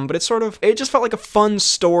first one, but it just felt like a fun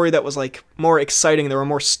story that was like more exciting. There were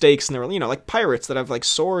more stakes, and there were, you know, like pirates that have like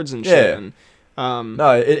swords and shit. Yeah. And,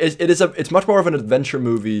 no, it's much more of an adventure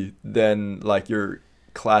movie than like your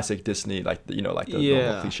classic Disney, like the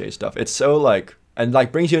normal cliche stuff. It's so like, and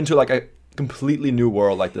like brings you into like a completely new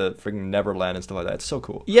world, like the freaking Neverland and stuff like that. It's so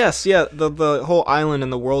cool. Yes, yeah, the whole island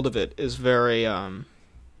and the world of it is very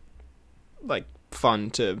like fun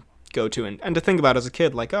to go to and to think about as a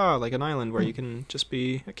kid, like like an island where you can just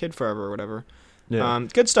be a kid forever or whatever. Yeah.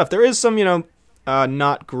 Good stuff. There is some, you know,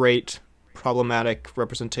 not great, problematic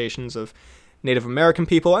representations of Native American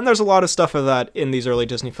people, and there's a lot of stuff of that in these early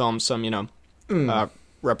Disney films. Some, you know,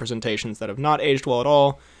 representations that have not aged well at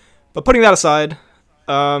all. But putting that aside,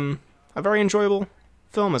 a very enjoyable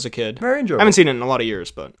film as a kid. Very enjoyable. I haven't seen it in a lot of years,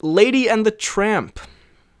 but Lady and the Tramp.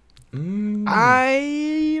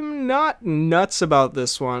 I'm not nuts about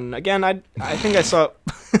this one. Again, I think I saw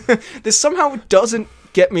this somehow doesn't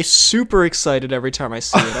get me super excited every time I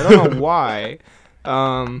see it. I don't know why.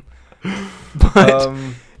 But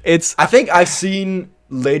it's... I think I've seen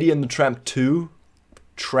Lady and the Tramp 2,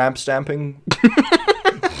 Tramp Stamping.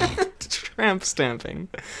 Tramp stamping.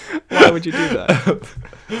 Why would you do that?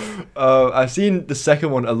 I've seen the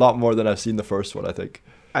second one a lot more than I've seen the first one, I think.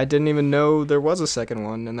 I didn't even know there was a second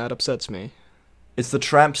one, and that upsets me. It's the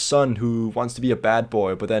tramp's son who wants to be a bad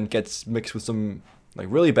boy, but then gets mixed with some like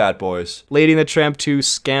really bad boys. Lady and the Tramp 2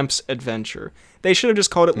 Scamp's Adventure. They should have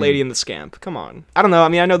just called it Lady and the Scamp. Come on. I don't know. I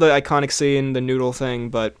mean, I know the iconic scene, the noodle thing,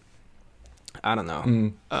 but I don't know.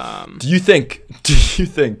 Do you think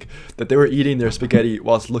that they were eating their spaghetti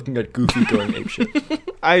whilst looking at Goofy going apeshit?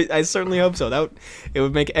 I certainly hope so. It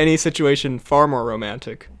would make any situation far more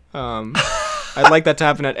romantic. I'd like that to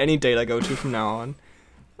happen at any date I go to from now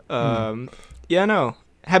on. Yeah, no.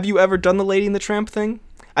 Have you ever done the Lady and the Tramp thing?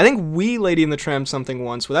 I think we Lady and the Tramp something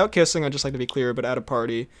once without kissing. I'd just like to be clear, but at a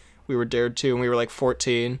party we were dared to, and we were like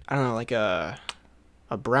 14. I don't know, like a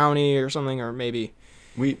brownie or something, or maybe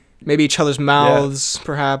each other's mouths,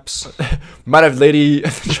 perhaps. Might have Lady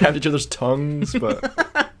trapped each other's tongues, but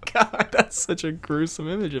God, that's such a gruesome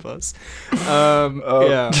image of us.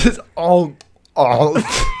 Yeah. Just all.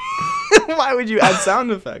 Why would you add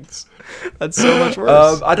sound effects? That's so much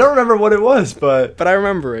worse. I don't remember what it was, but I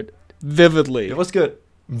remember it vividly. It was good.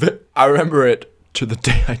 I remember it to the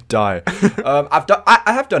day I die. I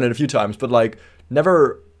have done it a few times, but like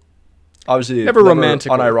never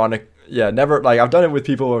romantic, unironic. Yeah, never like I've done it with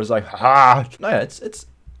people where it's like, no, yeah, it's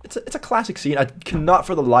a classic scene. I cannot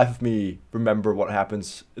for the life of me remember what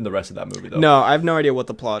happens in the rest of that movie though. No, I have no idea what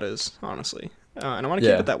the plot is, honestly, and I want to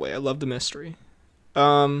keep it that way. I love the mystery.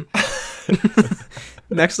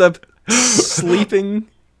 Next up, Sleeping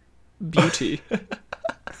Beauty.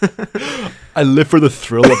 I live for the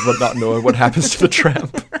thrill of not knowing what happens to the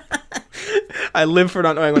tramp. I live for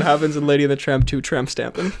not knowing what happens in Lady and the Tramp 2 Tramp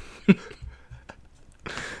Stamping.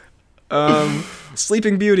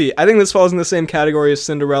 Sleeping Beauty. I think this falls in the same category as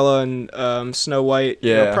Cinderella and Snow White.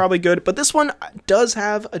 Yeah. Probably good. But this one does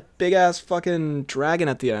have a big-ass fucking dragon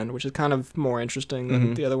at the end, which is kind of more interesting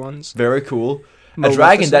than the other ones. Very cool. A Maleficent.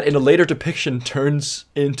 dragon that in a later depiction turns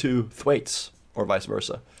into Thwaites, or vice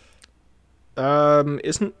versa.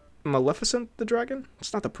 Isn't Maleficent the dragon?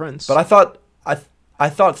 It's not the prince. But I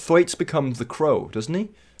thought Thwaites becomes the crow, doesn't he?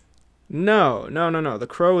 No. The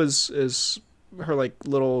crow is her like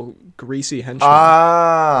little greasy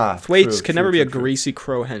henchman. Thwaites True, can never be a true. greasy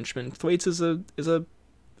crow henchman. Thwaites is a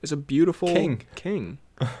beautiful king.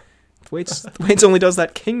 Thwaites only does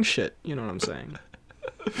that king shit. You know what I'm saying?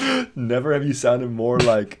 Never have you sounded more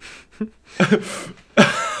like.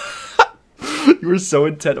 You were so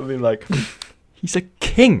intent on being like, he's a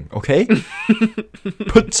king, okay?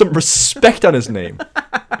 Put some respect on his name.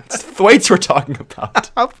 It's Thwaites we're talking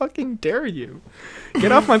about. How fucking dare you?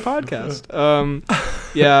 Get off my podcast.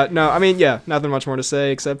 Nothing much more to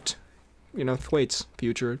say except, Thwaites,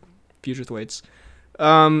 future Thwaites.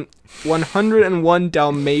 101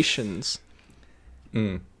 Dalmatians.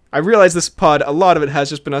 I realize this pod, a lot of it has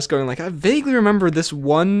just been us going like, I vaguely remember this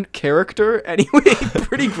one character. Anyway,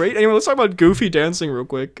 pretty great. Anyway, let's talk about Goofy dancing real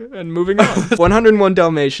quick and moving on. 101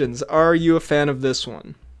 Dalmatians. Are you a fan of this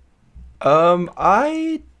one?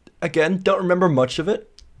 I, again, don't remember much of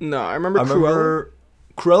it. No, I remember Cruella.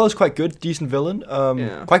 Cruella's quite good, decent villain.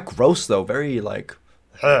 Yeah. Quite gross, though. Very, like...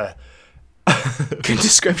 Good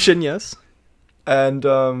description, yes. And,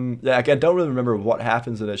 again, don't really remember what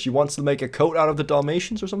happens in it. She wants to make a coat out of the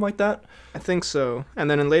Dalmatians or something like that? I think so. And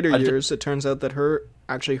then in later years, it turns out that her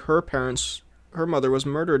mother was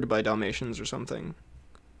murdered by Dalmatians or something.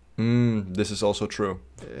 This is also true.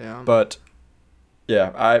 Yeah. But,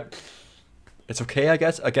 it's okay, I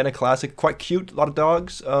guess. Again, a classic. Quite cute, a lot of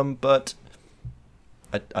dogs, but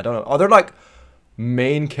I don't know. Are there, like,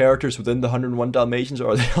 main characters within the 101 Dalmatians, or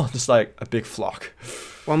are they all just, like, a big flock?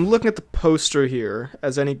 Well, I'm looking at the poster here,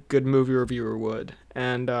 as any good movie reviewer would.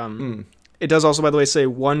 And it does also, by the way, say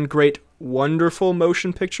one great, wonderful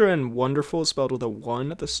motion picture, and wonderful is spelled with a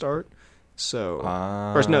 1 at the start. So,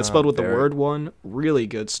 it's spelled with the word 1. Really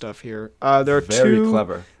good stuff here. There are very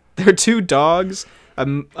clever. There are 2 dogs, a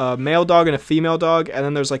male dog and a female dog, and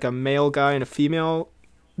then there's like a male guy and a female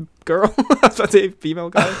girl. I was about to say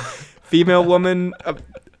female guy. Female woman. I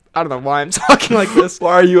don't know why I'm talking like this.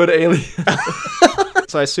 Why are you an alien?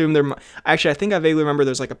 So I assume I think I vaguely remember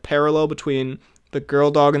there's like a parallel between the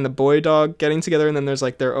girl dog and the boy dog getting together, and then there's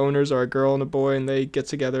like their owners are a girl and a boy, and they get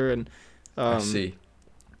together. And I see.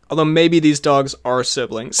 Although maybe these dogs are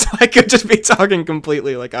siblings. I could just be talking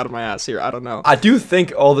completely like out of my ass here. I don't know. I do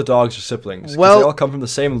think all the dogs are siblings. Well, they all come from the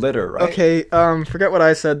same litter, right? Okay, forget what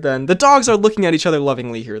I said then. The dogs are looking at each other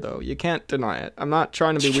lovingly here, though. You can't deny it. I'm not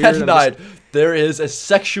trying to be weird. You can't deny it. There is a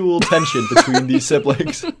sexual tension between these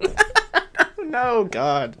siblings. No,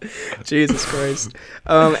 God. Jesus Christ.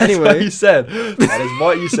 Anyway. That's what you said. That is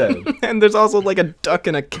what you said. And there's also like a duck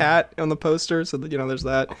and a cat on the poster, so that, there's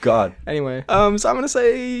that. Oh, God. Anyway, so I'm going to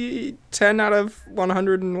say 10 out of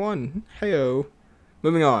 101. Heyo.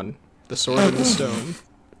 Moving on. The Sword and the Stone.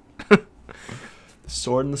 The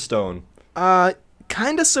Sword and the Stone.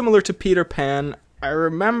 Kind of similar to Peter Pan. I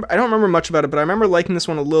don't remember much about it, but I remember liking this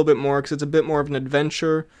one a little bit more because it's a bit more of an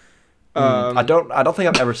adventure. I don't think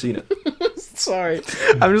I've ever seen it. Sorry.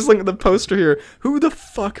 I'm just looking at the poster here. Who the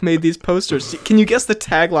fuck made these posters? Can you guess the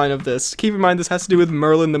tagline of this? Keep in mind this has to do with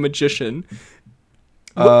Merlin the Magician.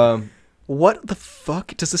 What the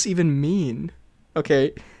fuck does this even mean?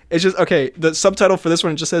 Okay. It's just, the subtitle for this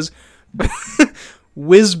one just says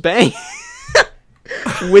Whiz Bang.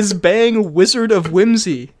 Whiz Bang, Wizard of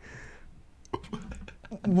Whimsy.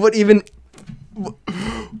 What even...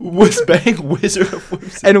 Whiz Bang, Wizard of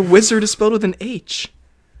Whimsy. And wizard is spelled with an H.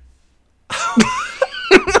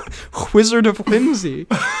 Wizard of Whimsy.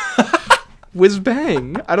 Whiz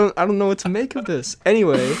Bang. I don't know what to make of this.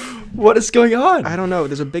 Anyway, what is going on? I don't know.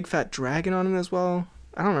 There's a big fat dragon on it as well.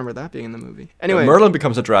 I don't remember that being in the movie. Anyway, Merlin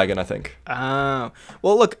becomes a dragon, I think. Oh.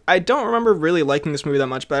 Well, look, I don't remember really liking this movie that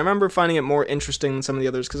much, but I remember finding it more interesting than some of the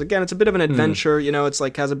others because again, it's a bit of an adventure, it's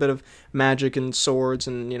like has a bit of magic and swords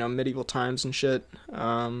and, medieval times and shit.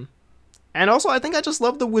 And also I think I just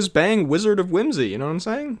love the Whiz Bang Wizard of Whimsy, you know what I'm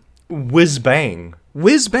saying? Whiz Bang.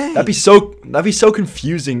 Whiz Bang. That'd be so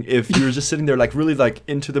confusing if you were just sitting there like really like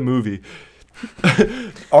into the movie.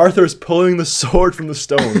 Arthur's pulling the sword from the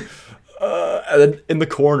stone. And then in the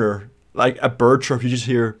corner, like a bird chirp, you just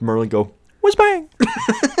hear Merlin go, Whiz Bang.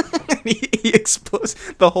 he explodes.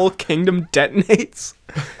 The whole kingdom detonates.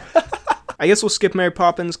 I guess we'll skip Mary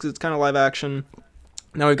Poppins because it's kind of live action.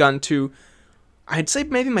 Now we've gotten to, I'd say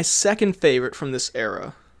maybe my second favorite from this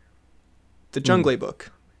era. The Jungle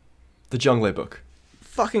Book. The Jungle Book.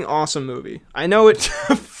 Fucking awesome movie. I know it.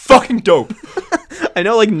 Fucking dope. I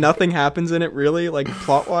know, like, nothing happens in it, really, like,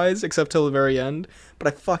 plot-wise, except till the very end. But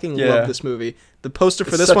I fucking love this movie. The poster for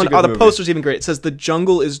It's this such a one, good the movie. poster's even great. It says, "The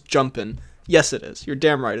jungle is jumpin'." Yes, it is. You're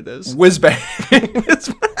damn right it is. Whiz bang.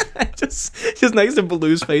 It's just next to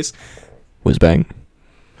Baloo's face. Whiz bang.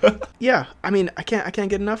 Yeah, I mean, I can't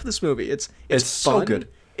get enough of this movie. It's so fun. good.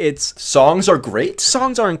 It's Songs are great.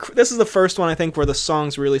 songs are this is the first one I think where the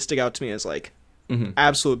songs really stick out to me as like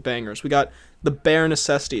absolute bangers. We got the Bare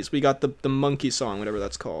Necessities. We got the monkey song, whatever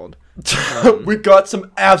that's called. We got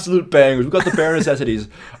some absolute bangers. We got the Bare Necessities.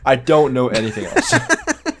 I don't know anything else.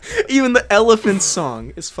 Even the elephant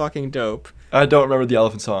song is fucking dope. I don't remember the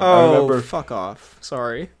elephant song. I Oh, remember. fuck off.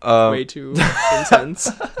 Sorry. Way too intense.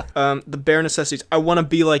 The Bare Necessities. I Want to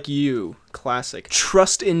Be Like You. Classic.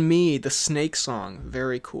 Trust in Me. The Snake song.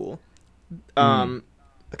 Very cool.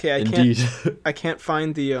 Okay, Indeed. I can't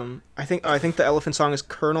find the I think the elephant song is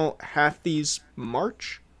Colonel Hathie's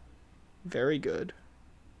March. Very good.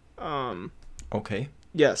 Okay.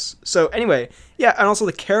 Yes. So anyway, yeah, and also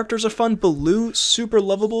the characters are fun. Baloo, super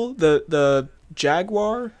lovable. The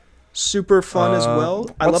jaguar, super fun as well.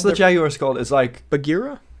 I What's love the their Jaguar's called? It's like.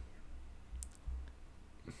 Bagheera.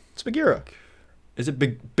 It's Bagheera. Is it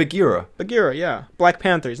Bagheera? Bagheera, yeah. Black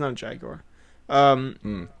Panther. He's not a jaguar.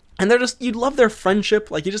 And they're just, you love their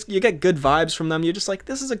friendship. Like, you get good vibes from them. You're just like,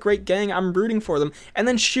 this is a great gang. I'm rooting for them. And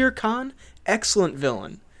then Shere Khan, excellent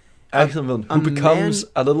villain. Excellent villain who becomes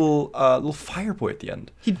a little fire boy at the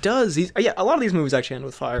end. He does. A lot of these movies actually end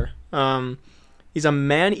with fire. He's a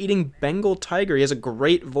man-eating Bengal tiger. He has a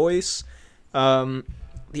great voice. The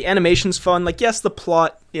animation's fun. Like, yes, the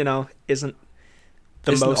plot, isn't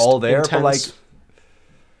most all there, intense. but like,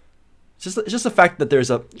 just the fact that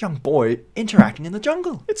there's a young boy interacting in the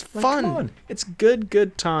jungle. It's Like, fun. come on. It's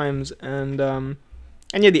good times, and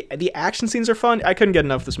yeah, the action scenes are fun. I couldn't get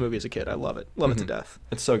enough of this movie as a kid. I love it. Love it to death.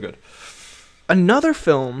 It's so good. Another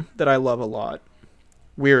film that I love a lot,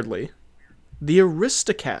 weirdly, The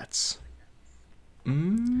Aristocats.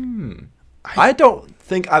 I don't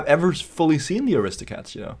think I've ever fully seen the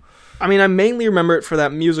Aristocats. I mean, I mainly remember it for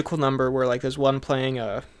that musical number where like there's one playing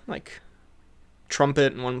a like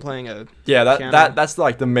trumpet and one playing a Yeah, piano. that's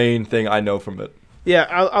like the main thing I know from it. Yeah,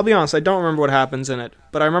 I'll be honest. I don't remember what happens in it,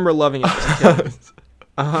 but I remember loving it as a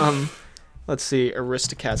kid. Let's see,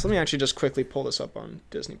 Aristocats. Let me actually just quickly pull this up on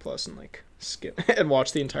Disney Plus and like skip and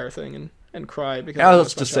watch the entire thing and cry because Yeah, I let's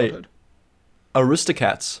lost my just say- childhood.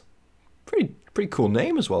 Aristocats. Pretty cool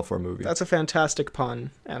name as well for a movie. That's a fantastic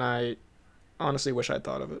pun, and I honestly wish I'd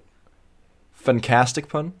thought of it. Fantastic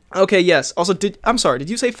pun. Okay, yes. Also, did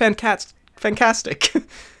you say fantastic?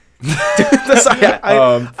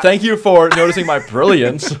 Sorry, Thank you for noticing my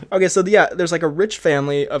brilliance. Okay, so yeah, there's like a rich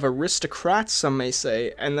family of aristocrats, some may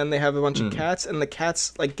say, and then they have a bunch of cats, and the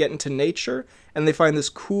cats like get into nature, and they find this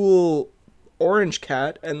cool orange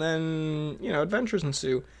cat, and then adventures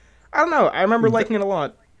ensue. I don't know. I remember liking it a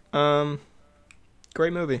lot.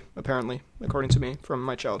 Great movie, apparently, according to me, from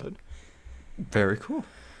my childhood. Very cool.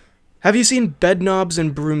 Have you seen Bedknobs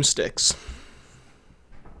and Broomsticks?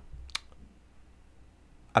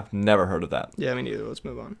 I've never heard of that. Yeah, me neither. Let's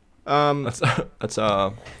move on. Let's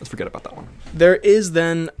forget about that one. There is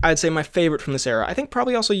then, I'd say, my favorite from this era. I think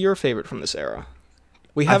probably also your favorite from this era.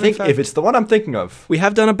 We have, I think in fact, if it's the one I'm thinking of, we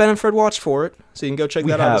have done a Ben and Fred watch for it, so you can go check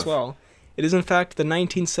We that out as have. well. It is in fact the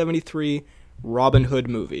 1973 Robin Hood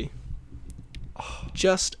movie.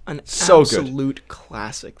 Just an So good. absolute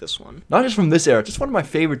classic. This one. not just from this era, just one of my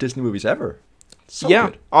favorite Disney movies ever. So yeah,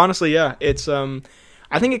 good. honestly, yeah. It's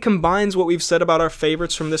I think it combines what we've said about our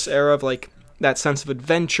favorites from this era of like that sense of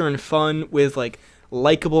adventure and fun with like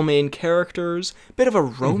likable main characters, bit of a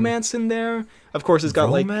romance in there. Of course, it's got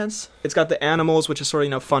Romance? it's got the animals, which is sort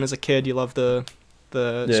of fun as a kid. You love the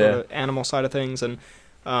Yeah. sort of animal side of things, and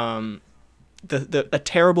a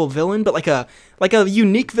terrible villain, but like a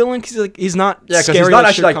unique villain because he's not Yeah, because scary he's not like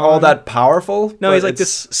actually Shere like all Khan. that powerful. No, but he's like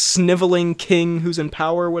it's- this sniveling king who's in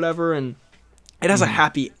power, or whatever, and it has a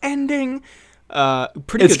happy ending.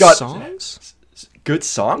 Pretty It's good got- songs. good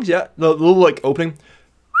songs. Yeah, the little like opening.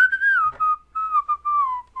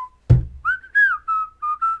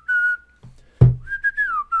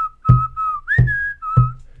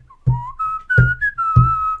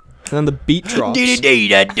 And then the beat drops.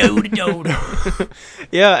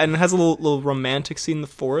 Yeah, and it has a little romantic scene in the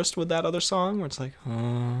forest with that other song where it's like,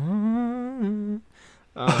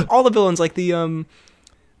 all the villains, like the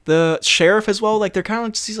sheriff as well, like they're kind of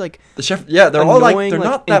like just these like The chef, yeah, they're all like annoying, they're like,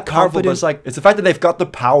 not that powerful, but incompetent- it's like it's the fact that they've got the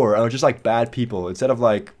power and are just like bad people instead of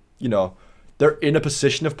like they're in a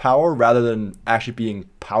position of power rather than actually being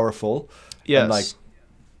powerful. Yes. And like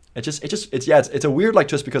it's a weird like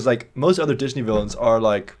twist because like most other Disney villains are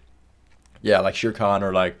like, yeah, like Shere Khan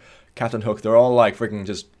or like Captain Hook. They're all like freaking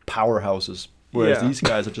just powerhouses, whereas Yeah. these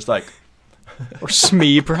guys are just like Or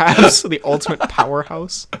Smee, perhaps, the ultimate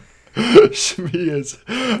powerhouse. Shmi is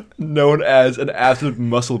known as an absolute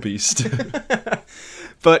muscle beast.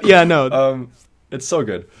 But yeah, no. It's so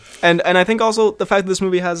good. And I think also the fact that this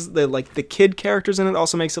movie has the kid characters in it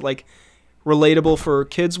also makes it like relatable for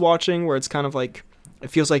kids watching, where it's kind of like it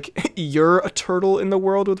feels like you're a turtle in the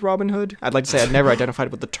world with Robin Hood. I'd like to say I'd never identified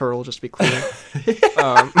with the turtle, just to be clear.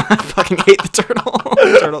 I fucking hate the turtle.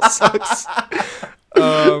 The turtle sucks.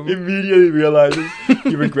 Immediately realizes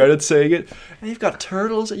you regretted saying it. And you've got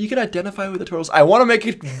turtles. You can identify with the turtles. I want to make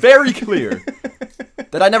it very clear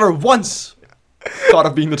that I never once thought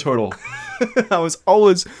of being the turtle. I was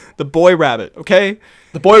always the boy rabbit. Okay.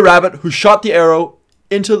 The boy rabbit who shot the arrow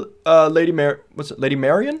into Lady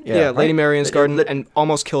Marion? Yeah, right? Lady Marion's garden and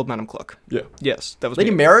almost killed Madame Cluck. Yeah. Yes, that was Lady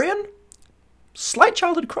me. Marion? Slight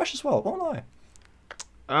childhood crush as well, won't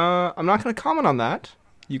I? I'm not going to comment on that.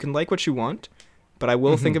 You can like what you want, but I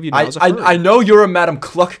will think of you now as a furry. I know you're a Madame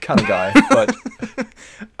Cluck kind of guy, but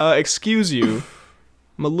Excuse you.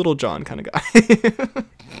 I'm a Little John kind of guy.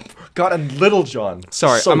 God, and Little John.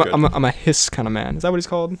 Sorry, So good. I'm a hiss kind of man. Is that what he's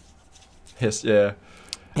called? Hiss, yeah.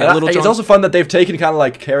 Yeah, And Little it's John. also fun that they've taken kind of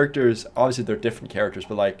like characters. Obviously, they're different characters,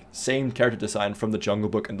 but like same character design from the Jungle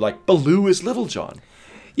Book, and like Baloo is Little John.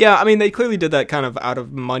 Yeah, I mean, they clearly did that kind of out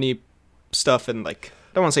of money stuff and like,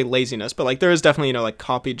 I don't want to say laziness, but like there is definitely, like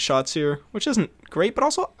copied shots here, which isn't great, but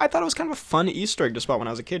also I thought it was kind of a fun Easter egg to spot when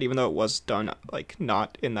I was a kid, even though it was done like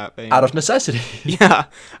not in that vein. Out of necessity. Yeah.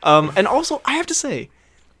 And also, I have to say,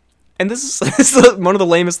 and this is one of the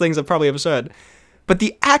lamest things I've probably ever said, but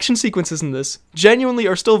the action sequences in this genuinely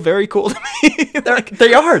are still very cool to me.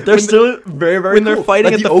 They are. They're still very, very when cool. they're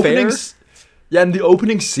fighting Like at the fair. Yeah, and the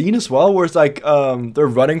opening scene as well, where it's like they're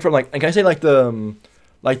running from like, and can I say like the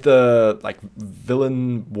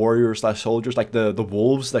villain warrior / soldiers, like the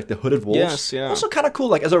wolves, like the hooded wolves. Yes, yeah. Also kind of cool,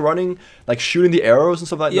 like as they're running, like shooting the arrows and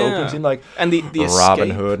stuff like that. Yeah. The opening scene, like And the Robin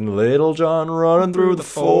escape. Hood and Little John running through the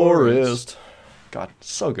forest. God,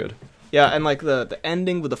 so good. Yeah, and like the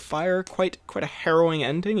ending with the fire, quite a harrowing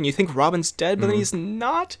ending, and you think Robin's dead, but then he's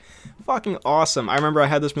not. Fucking awesome. I remember I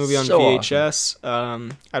had this movie on So VHS.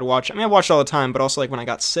 I watched it all the time, but also like when I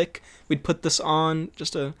got sick, we'd put this on,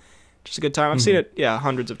 just a good time. I've seen it,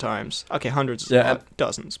 hundreds of times. Okay, hundreds, is a lot,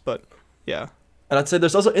 dozens, but yeah. And I'd say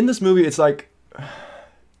there's also in this movie, it's like,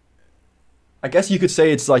 I guess you could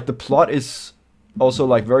say it's like the plot is also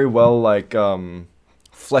like very well like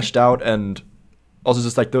fleshed out, and also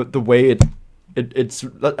just like the way it's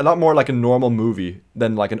a lot more like a normal movie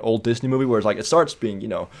than like an old Disney movie, where it's like it starts being,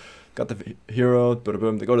 got the hero,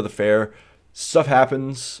 boom, they go to the fair, stuff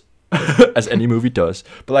happens. As any movie does,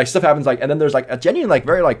 but like stuff happens, like, and then there's like a genuine like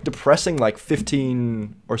very like depressing like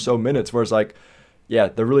 15 or so minutes where it's like, yeah,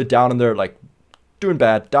 they're really down and they're like doing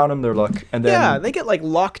bad, down in their luck, and then they get like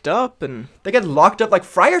locked up and they get locked up. Like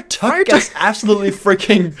Friar Tuck gets absolutely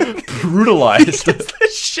freaking brutalized. he gets the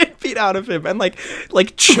shit beat out of him and like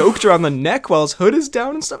choked around the neck while his hood is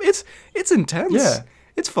down and stuff. It's intense. Yeah,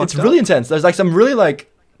 it's fucked it's up. really intense. There's like some really like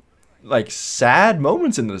sad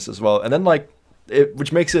moments in this as well, and then like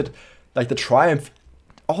which makes it like the triumph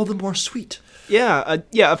all the more sweet.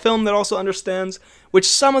 A film that also understands, which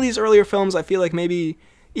some of these earlier films I feel like maybe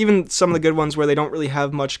even some of the good ones where they don't really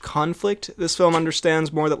have much conflict, this film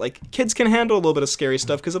understands more that like kids can handle a little bit of scary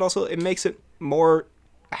stuff, because it makes it more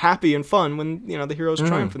happy and fun when the heroes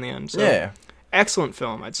triumph in the end. So, Yeah, excellent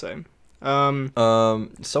film, I'd say.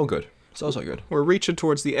 So good, so good. We're reaching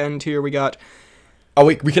towards the end here. We got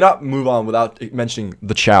we cannot move on without mentioning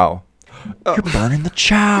the Chow. You're burning the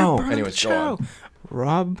Chow. Anyways, go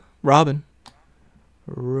on. Robin.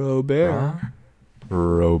 Robert.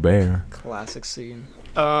 Classic scene.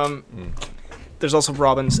 There's also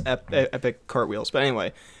Robin's epic cartwheels. But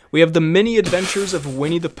anyway, we have the mini adventures of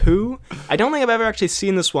Winnie the Pooh. I don't think I've ever actually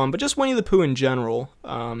seen this one, but just Winnie the Pooh in general.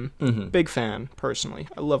 Big fan, personally.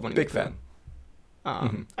 I love Winnie the Pooh. Big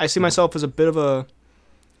fan. I see myself as a bit of a...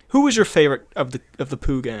 Who was your favorite of the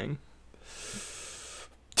Pooh gang?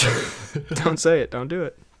 Don't say it. Don't do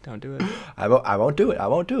it. Don't do it. I won't do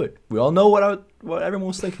it. We all know what everyone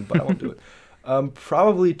was thinking, but I won't do it.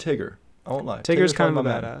 Probably Tigger. I won't lie. Tigger's kind of a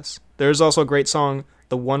badass. There's also a great song,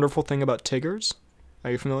 "The Wonderful Thing About Tiggers."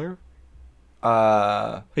 Are you familiar?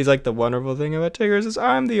 He's like, the wonderful thing about Tiggers is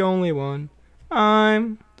I'm the only one.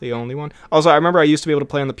 I'm the only one. Also, I remember I used to be able to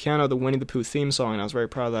play on the piano the Winnie the Pooh theme song, and I was very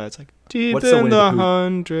proud of that. It's like, deep What's the in Winnie the the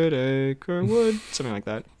Pooh? 100-acre wood. Something like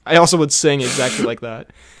that. I also would sing exactly like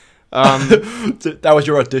that. That was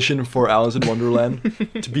your audition for Alice in Wonderland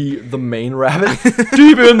to be the main rabbit.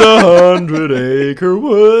 Deep in the 100-acre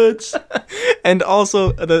woods. And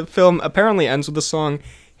also, the film apparently ends with the song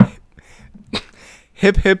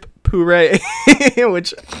 "Hip Hip Hooray,"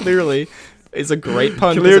 which clearly is a great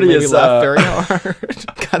pun. Clearly because it made me is, laugh very hard.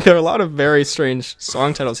 God, there are a lot of very strange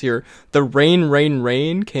song titles here. "The Rain, Rain,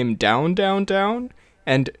 Rain" came down, down, down,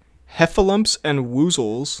 and "Heffalumps and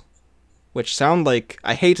Woozles," which sound like,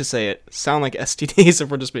 I hate to say it, sound like STDs if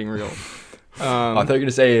we're just being real. I thought you were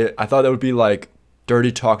gonna say. I thought that would be like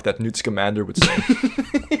dirty talk that Newt Scamander would say.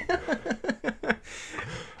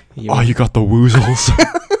 You got the woozles.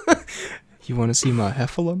 You want to see my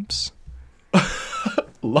heffalumps?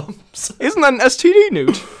 Lumps. Isn't that an STD,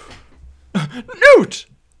 Newt? Newt!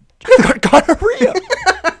 You got gonorrhea.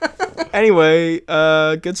 Anyway,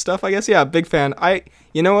 good stuff, I guess. Yeah, big fan.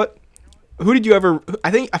 You know what? Who did you ever...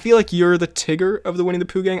 I feel like you're the Tigger of the Winnie the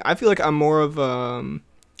Pooh gang. I feel like I'm more of,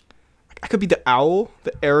 I could be the owl,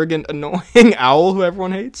 the arrogant, annoying owl who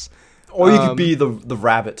everyone hates. Or you could be the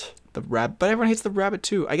rabbit. The rabbit, but everyone hates the rabbit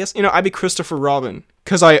too. I guess, I'd be Christopher Robin,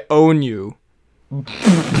 because I own you.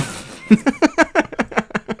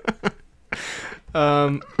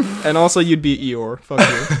 And also you'd be Eeyore. Fuck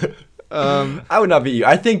you. I would not be you.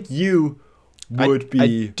 I think you would be...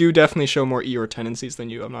 I do definitely show more Eeyore tendencies than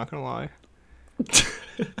you, I'm not gonna lie. That's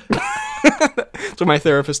what my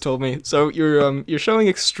therapist told me. So you're showing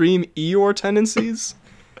extreme Eeyore tendencies?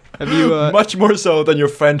 Have you much more so than your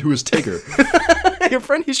friend who is Tigger. Your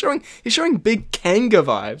friend, he's showing big Kanga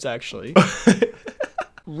vibes, actually.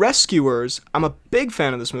 Rescuers. I'm a big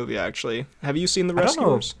fan of this movie, actually. Have you seen The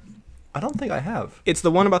Rescuers? I don't think I have. It's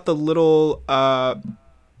the one about the little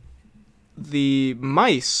the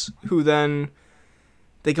mice who then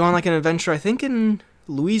they go on like an adventure, I think in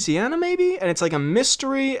Louisiana maybe, and it's like a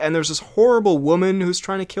mystery, and there's this horrible woman who's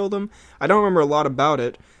trying to kill them. I don't remember a lot about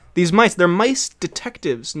it. These mice, they're mice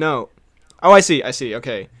detectives. No. Oh, I see.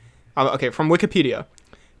 Okay. Okay, from Wikipedia.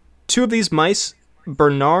 2 of these mice,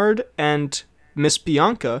 Bernard and Miss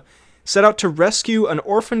Bianca, set out to rescue an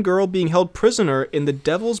orphan girl being held prisoner in the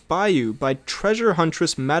Devil's Bayou by treasure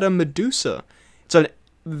huntress Madame Medusa. It's a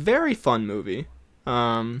very fun movie.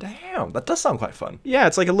 Damn, that does sound quite fun. Yeah,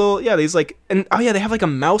 it's like a little, these like, and oh yeah, they have like a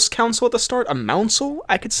mouse council at the start. A mouncil,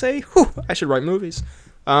 I could say. Whew, I should write movies.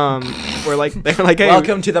 Where like they're like, hey,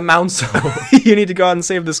 welcome to the mouncil. You need to go out and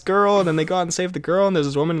save this girl, and then they go out and save the girl, and there's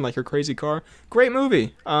this woman in like her crazy car. Great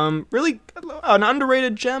movie. Really an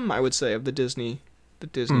underrated gem, I would say, of the Disney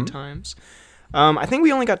times. I think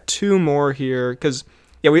we only got 2 more here because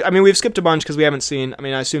we've skipped a bunch because we haven't seen. I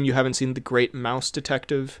assume you haven't seen The Great Mouse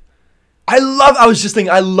Detective. I was just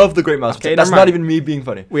thinking, I love The Great Mouse Detective. That's not even me being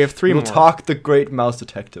funny. We have 3 more. We'll talk The Great Mouse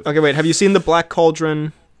Detective. Okay, wait. Have you seen The Black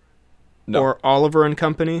Cauldron? No. Or Oliver and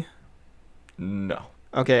Company? No.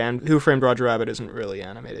 Okay, and Who Framed Roger Rabbit isn't really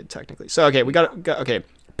animated, technically. So, okay, we got okay.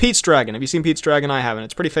 Pete's Dragon. Have you seen Pete's Dragon? I haven't.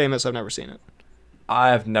 It's pretty famous. I've never seen it.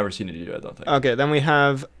 I've never seen it either, I don't think. Okay, then we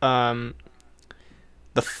have The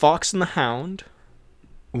Fox and the Hound.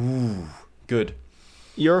 Ooh, good.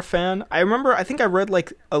 You're a fan? I think I read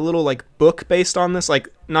like a little like book based on this, like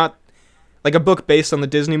not like a book based on the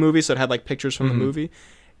Disney movie, so it had like pictures from the movie.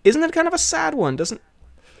 Isn't it kind of a sad one?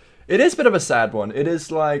 It is a bit of a sad one. It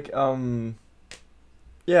is like,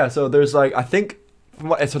 yeah. So there's like, I think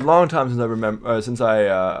it's a long time since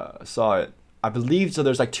I saw it. I believe so.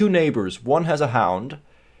 There's like 2 neighbors. One has a hound,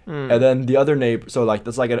 and then the other neighbor. So like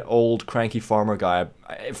that's like an old cranky farmer guy,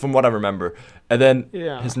 from what I remember. And then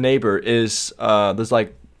his neighbor is there's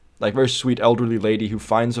like very sweet elderly lady who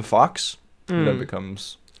finds a fox, and then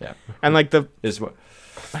becomes and like the what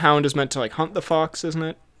hound is meant to like hunt the fox, isn't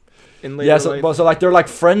it? In later life? So like they're like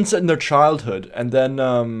friends in their childhood, and then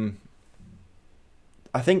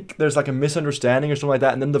I think there's like a misunderstanding or something like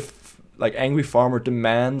that, and then the like angry farmer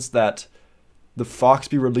demands that the fox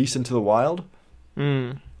be released into the wild,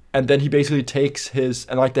 and then he basically takes his,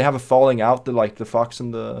 and like they have a falling out, the fox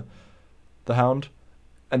and the hound,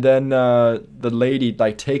 and then the lady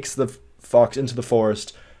like takes the fox into the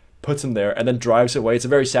forest, puts him there, and then drives away. It's a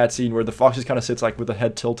very sad scene where the fox just kind of sits like with the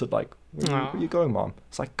head tilted, like, where are you going, Mom?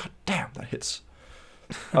 It's like, God damn, that hits.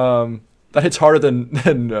 That hits harder than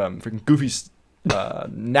freaking Goofy's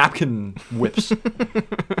napkin whips.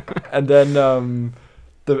 And then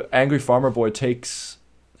the angry farmer boy takes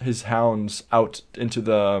his hounds out into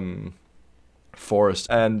the forest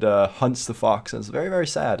and hunts the fox, and it's very, very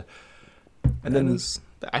sad. And then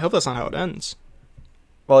I hope that's not how it ends.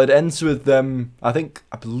 Well, it ends with them. I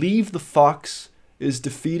believe the fox is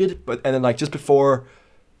defeated, and then like just before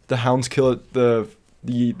the hounds kill it, the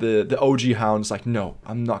OG hound's like, no,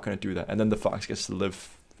 I'm not gonna do that, and then the fox gets to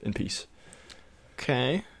live in peace.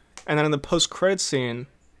 Okay. And then in the post-credit scene,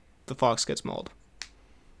 the fox gets mauled.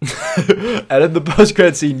 And in the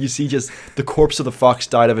post-credit scene, you see just the corpse of the fox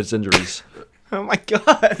died of its injuries. Oh my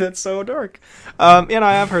god, that's so dark. I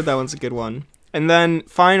have heard that one's a good one. And then,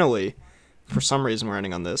 finally, for some reason we're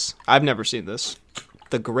ending on this. I've never seen this.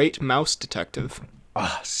 The Great Mouse Detective.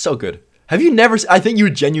 Ah, so good. Have you never? I think you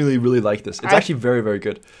would genuinely really like this. It's actually very, very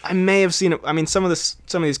good. I may have seen it. I mean, some of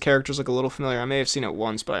these characters look a little familiar. I may have seen it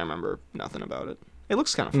once, but I remember nothing about it. It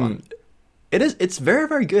looks kind of fun. It is. It's very,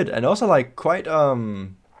 very good, and also like quite a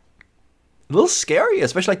little scary.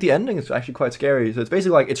 Especially like the ending is actually quite scary. So it's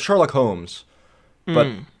basically like it's Sherlock Holmes, but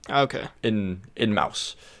okay, in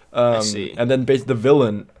mouse. I see. And then basically the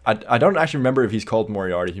villain. I don't actually remember if he's called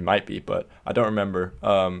Moriarty. He might be, but I don't remember.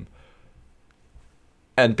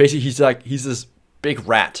 And basically he's this big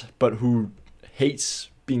rat, but who hates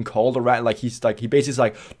being called a rat. Like he basically is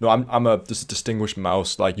like, no, I'm this distinguished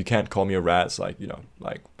mouse. Like you can't call me a rat. It's like, you know,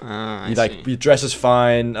 like he dresses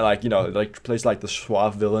fine. Like, you know, like plays like the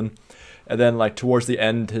suave villain. And then like towards the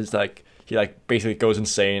end, he basically goes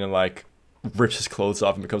insane and like rips his clothes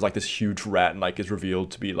off and becomes like this huge rat and like is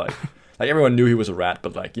revealed to be like everyone knew he was a rat,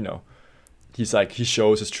 but like, you know, he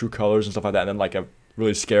shows his true colors and stuff like that. And then like a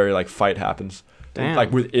really scary like fight happens. Damn. Like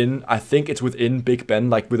I think it's within Big Ben,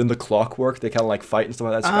 like within the clockwork, they kind of like fight and stuff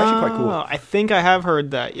like that. It's actually quite cool. I think I have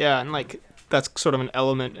heard that, yeah, and like that's sort of an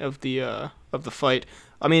element of the fight.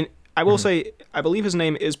 I mean, I will say, I believe his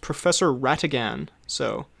name is Professor Ratigan,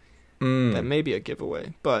 so that may be a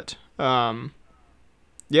giveaway. But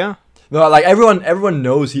yeah. No, like everyone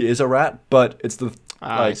knows he is a rat, but it's the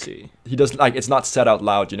I see. He doesn't like it's not said out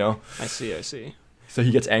loud, you know. I see. So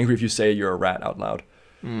he gets angry if you say you're a rat out loud.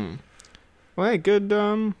 Well, hey, good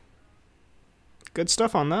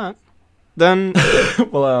stuff on that. Then,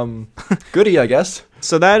 well, goodie, I guess.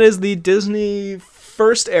 So that is the Disney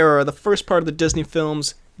first era, the first part of the Disney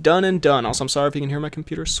films done and done. Also, I'm sorry if you can hear my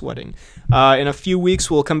computer sweating. In a few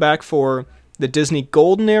weeks, we'll come back for the Disney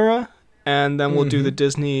Golden Era, and then we'll do the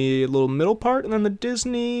Disney little middle part, and then the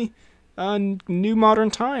Disney New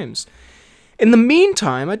Modern Times. In the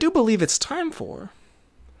meantime, I do believe it's time for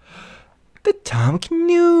the Tomk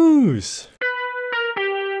News.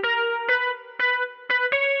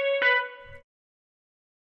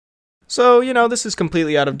 So, you know, this is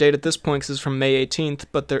completely out of date at this point because it's from May 18th,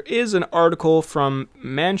 but there is an article from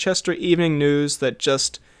Manchester Evening News that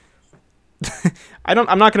just... I'm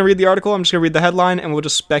not going to read the article, I'm just going to read the headline, and we'll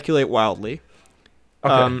just speculate wildly.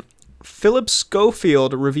 Okay. Philip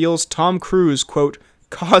Schofield reveals Tom Cruise, quote,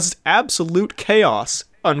 caused absolute chaos,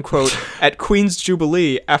 unquote, at Queen's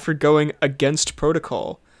Jubilee after going against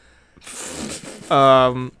protocol.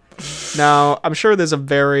 Now, I'm sure there's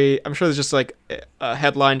just like a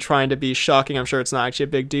headline trying to be shocking. I'm sure it's not actually a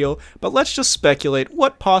big deal. But let's just speculate.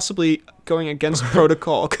 What possibly going against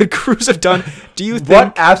protocol could Cruise have done? Do you think...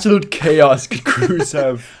 What absolute chaos could Cruise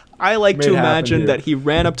have? I like to imagine that he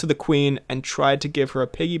ran up to the Queen and tried to give her a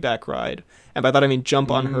piggyback ride. And by that I mean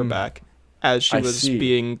jump on her back as she was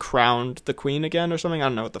being crowned the Queen again or something. I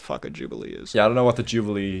don't know what the fuck a Jubilee is. Yeah, I don't know what the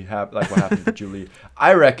Jubilee... what happened to the Jubilee.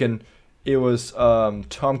 I reckon... It was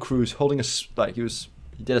Tom Cruise holding he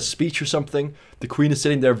did a speech or something. The Queen is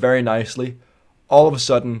sitting there very nicely. All of a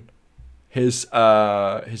sudden, his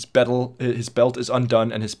belt is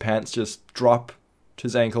undone and his pants just drop to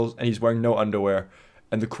his ankles and he's wearing no underwear.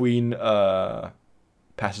 And the Queen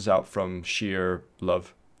passes out from sheer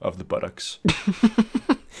love of the buttocks.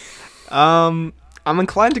 I'm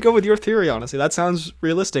inclined to go with your theory, honestly. That sounds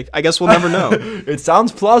realistic. I guess we'll never know. It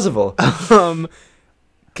sounds plausible.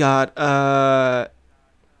 God, let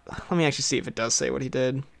me actually see if it does say what he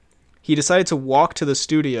did. He decided to walk to the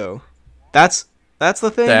studio. That's the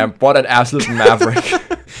thing? Damn, what an absolute maverick.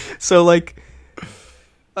 So, like,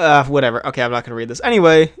 whatever. Okay, I'm not going to read this.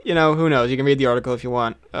 Anyway, you know, who knows? You can read the article if you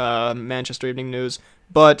want. Manchester Evening News.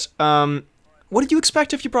 But, what did you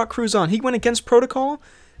expect if you brought Cruise on? He went against protocol?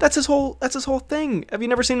 That's his whole thing. Have you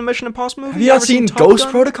never seen a Mission Impossible movie? Have you not seen Ghost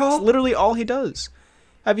Protocol? It's literally all he does.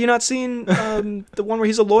 Have you not seen the one where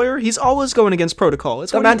he's a lawyer? He's always going against protocol.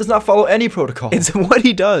 That man does not follow any protocol. It's what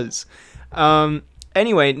he does.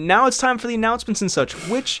 Anyway, now it's time for the announcements and such,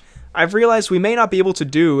 which I've realized we may not be able to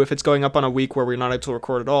do if it's going up on a week where we're not able to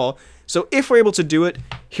record at all. So if we're able to do it,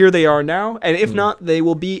 here they are now. And if not, they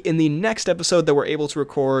will be in the next episode that we're able to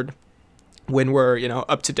record when we're, you know,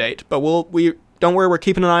 up to date. But we don't worry, we're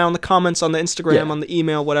keeping an eye on the comments, on the Instagram, on the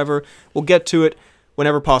email, whatever. We'll get to it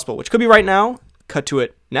whenever possible, which could be right now. Cut to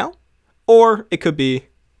it now, or it could be,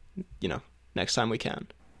 you know, next time we can.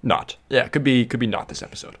 Not. Yeah, it could be not this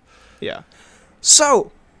episode. Yeah.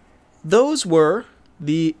 So, those were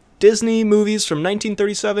the Disney movies from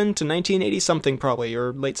 1937 to 1980 something, probably,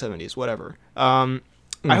 or late 70s, whatever.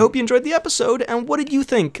 I hope you enjoyed the episode, and what did you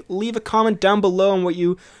think? Leave a comment down below on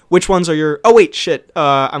which ones are your... Oh, wait, shit.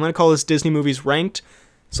 I'm going to call this Disney movies ranked.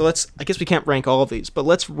 So I guess we can't rank all of these, but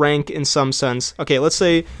let's rank in some sense. Okay, let's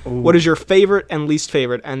say, what is your favorite and least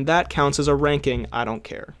favorite, and that counts as a ranking. I don't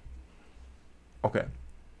care. Okay.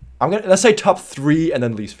 Let's say top 3 and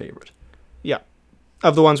then least favorite. Yeah.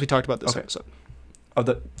 Of the ones we talked about this episode.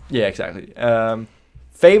 Yeah, exactly.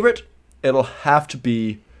 Favorite, it'll have to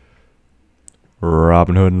be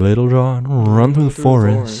Robin Hood and Little John run through the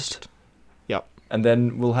forest. Yep. And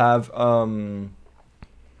then we'll have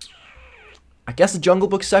I guess the Jungle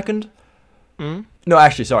Book second. No,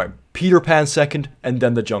 actually, sorry. Peter Pan second, and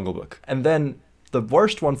then the Jungle Book. And then the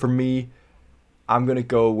worst one for me, I'm gonna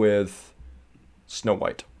go with Snow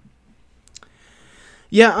White.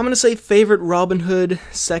 Yeah, I'm gonna say favorite Robin Hood,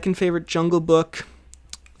 second favorite Jungle Book,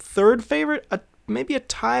 third favorite maybe a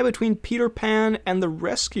tie between Peter Pan and the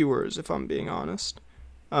Rescuers, if I'm being honest.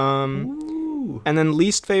 And then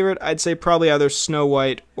least favorite, I'd say probably either Snow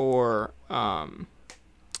White or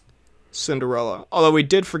Cinderella. Although we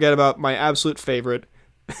did forget about my absolute favorite,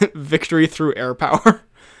 Victory Through Air Power.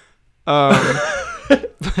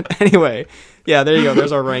 But anyway, yeah, there you go.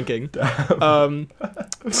 There's our ranking.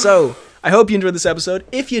 So, I hope you enjoyed this episode.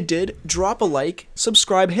 If you did, drop a like,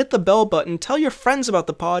 subscribe, hit the bell button, tell your friends about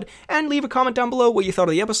the pod, and leave a comment down below what you thought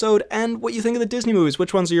of the episode and what you think of the Disney movies,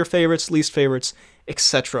 which ones are your favorites, least favorites,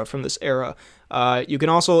 etc. from this era. You can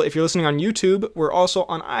also, if you're listening on YouTube, we're also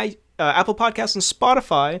on Apple Podcasts and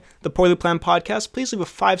Spotify, the Poorly Planned Podcast. Please leave a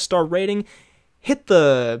 5-star rating. Hit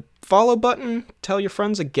the follow button. Tell your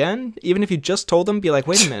friends again. Even if you just told them, be like,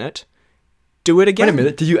 wait a minute. Do it again. Wait a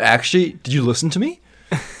minute. Did you listen to me?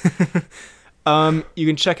 You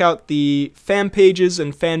can check out the fan pages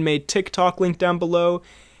and fan-made TikTok link down below.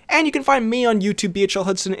 And you can find me on YouTube, BHL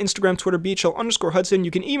Hudson, Instagram, Twitter, BHL_Hudson.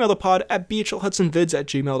 You can email the pod at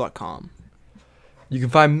bhlhudsonvids@gmail.com. You can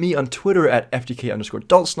find me on Twitter at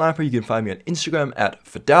FDK_DaltSniper. You can find me on Instagram at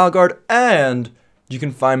Fidalgard. And you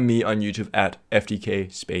can find me on YouTube at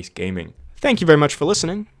FDK Space Gaming. Thank you very much for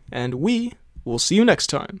listening, and we will see you next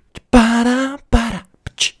time.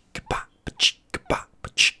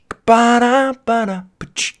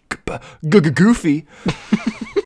 Goofy.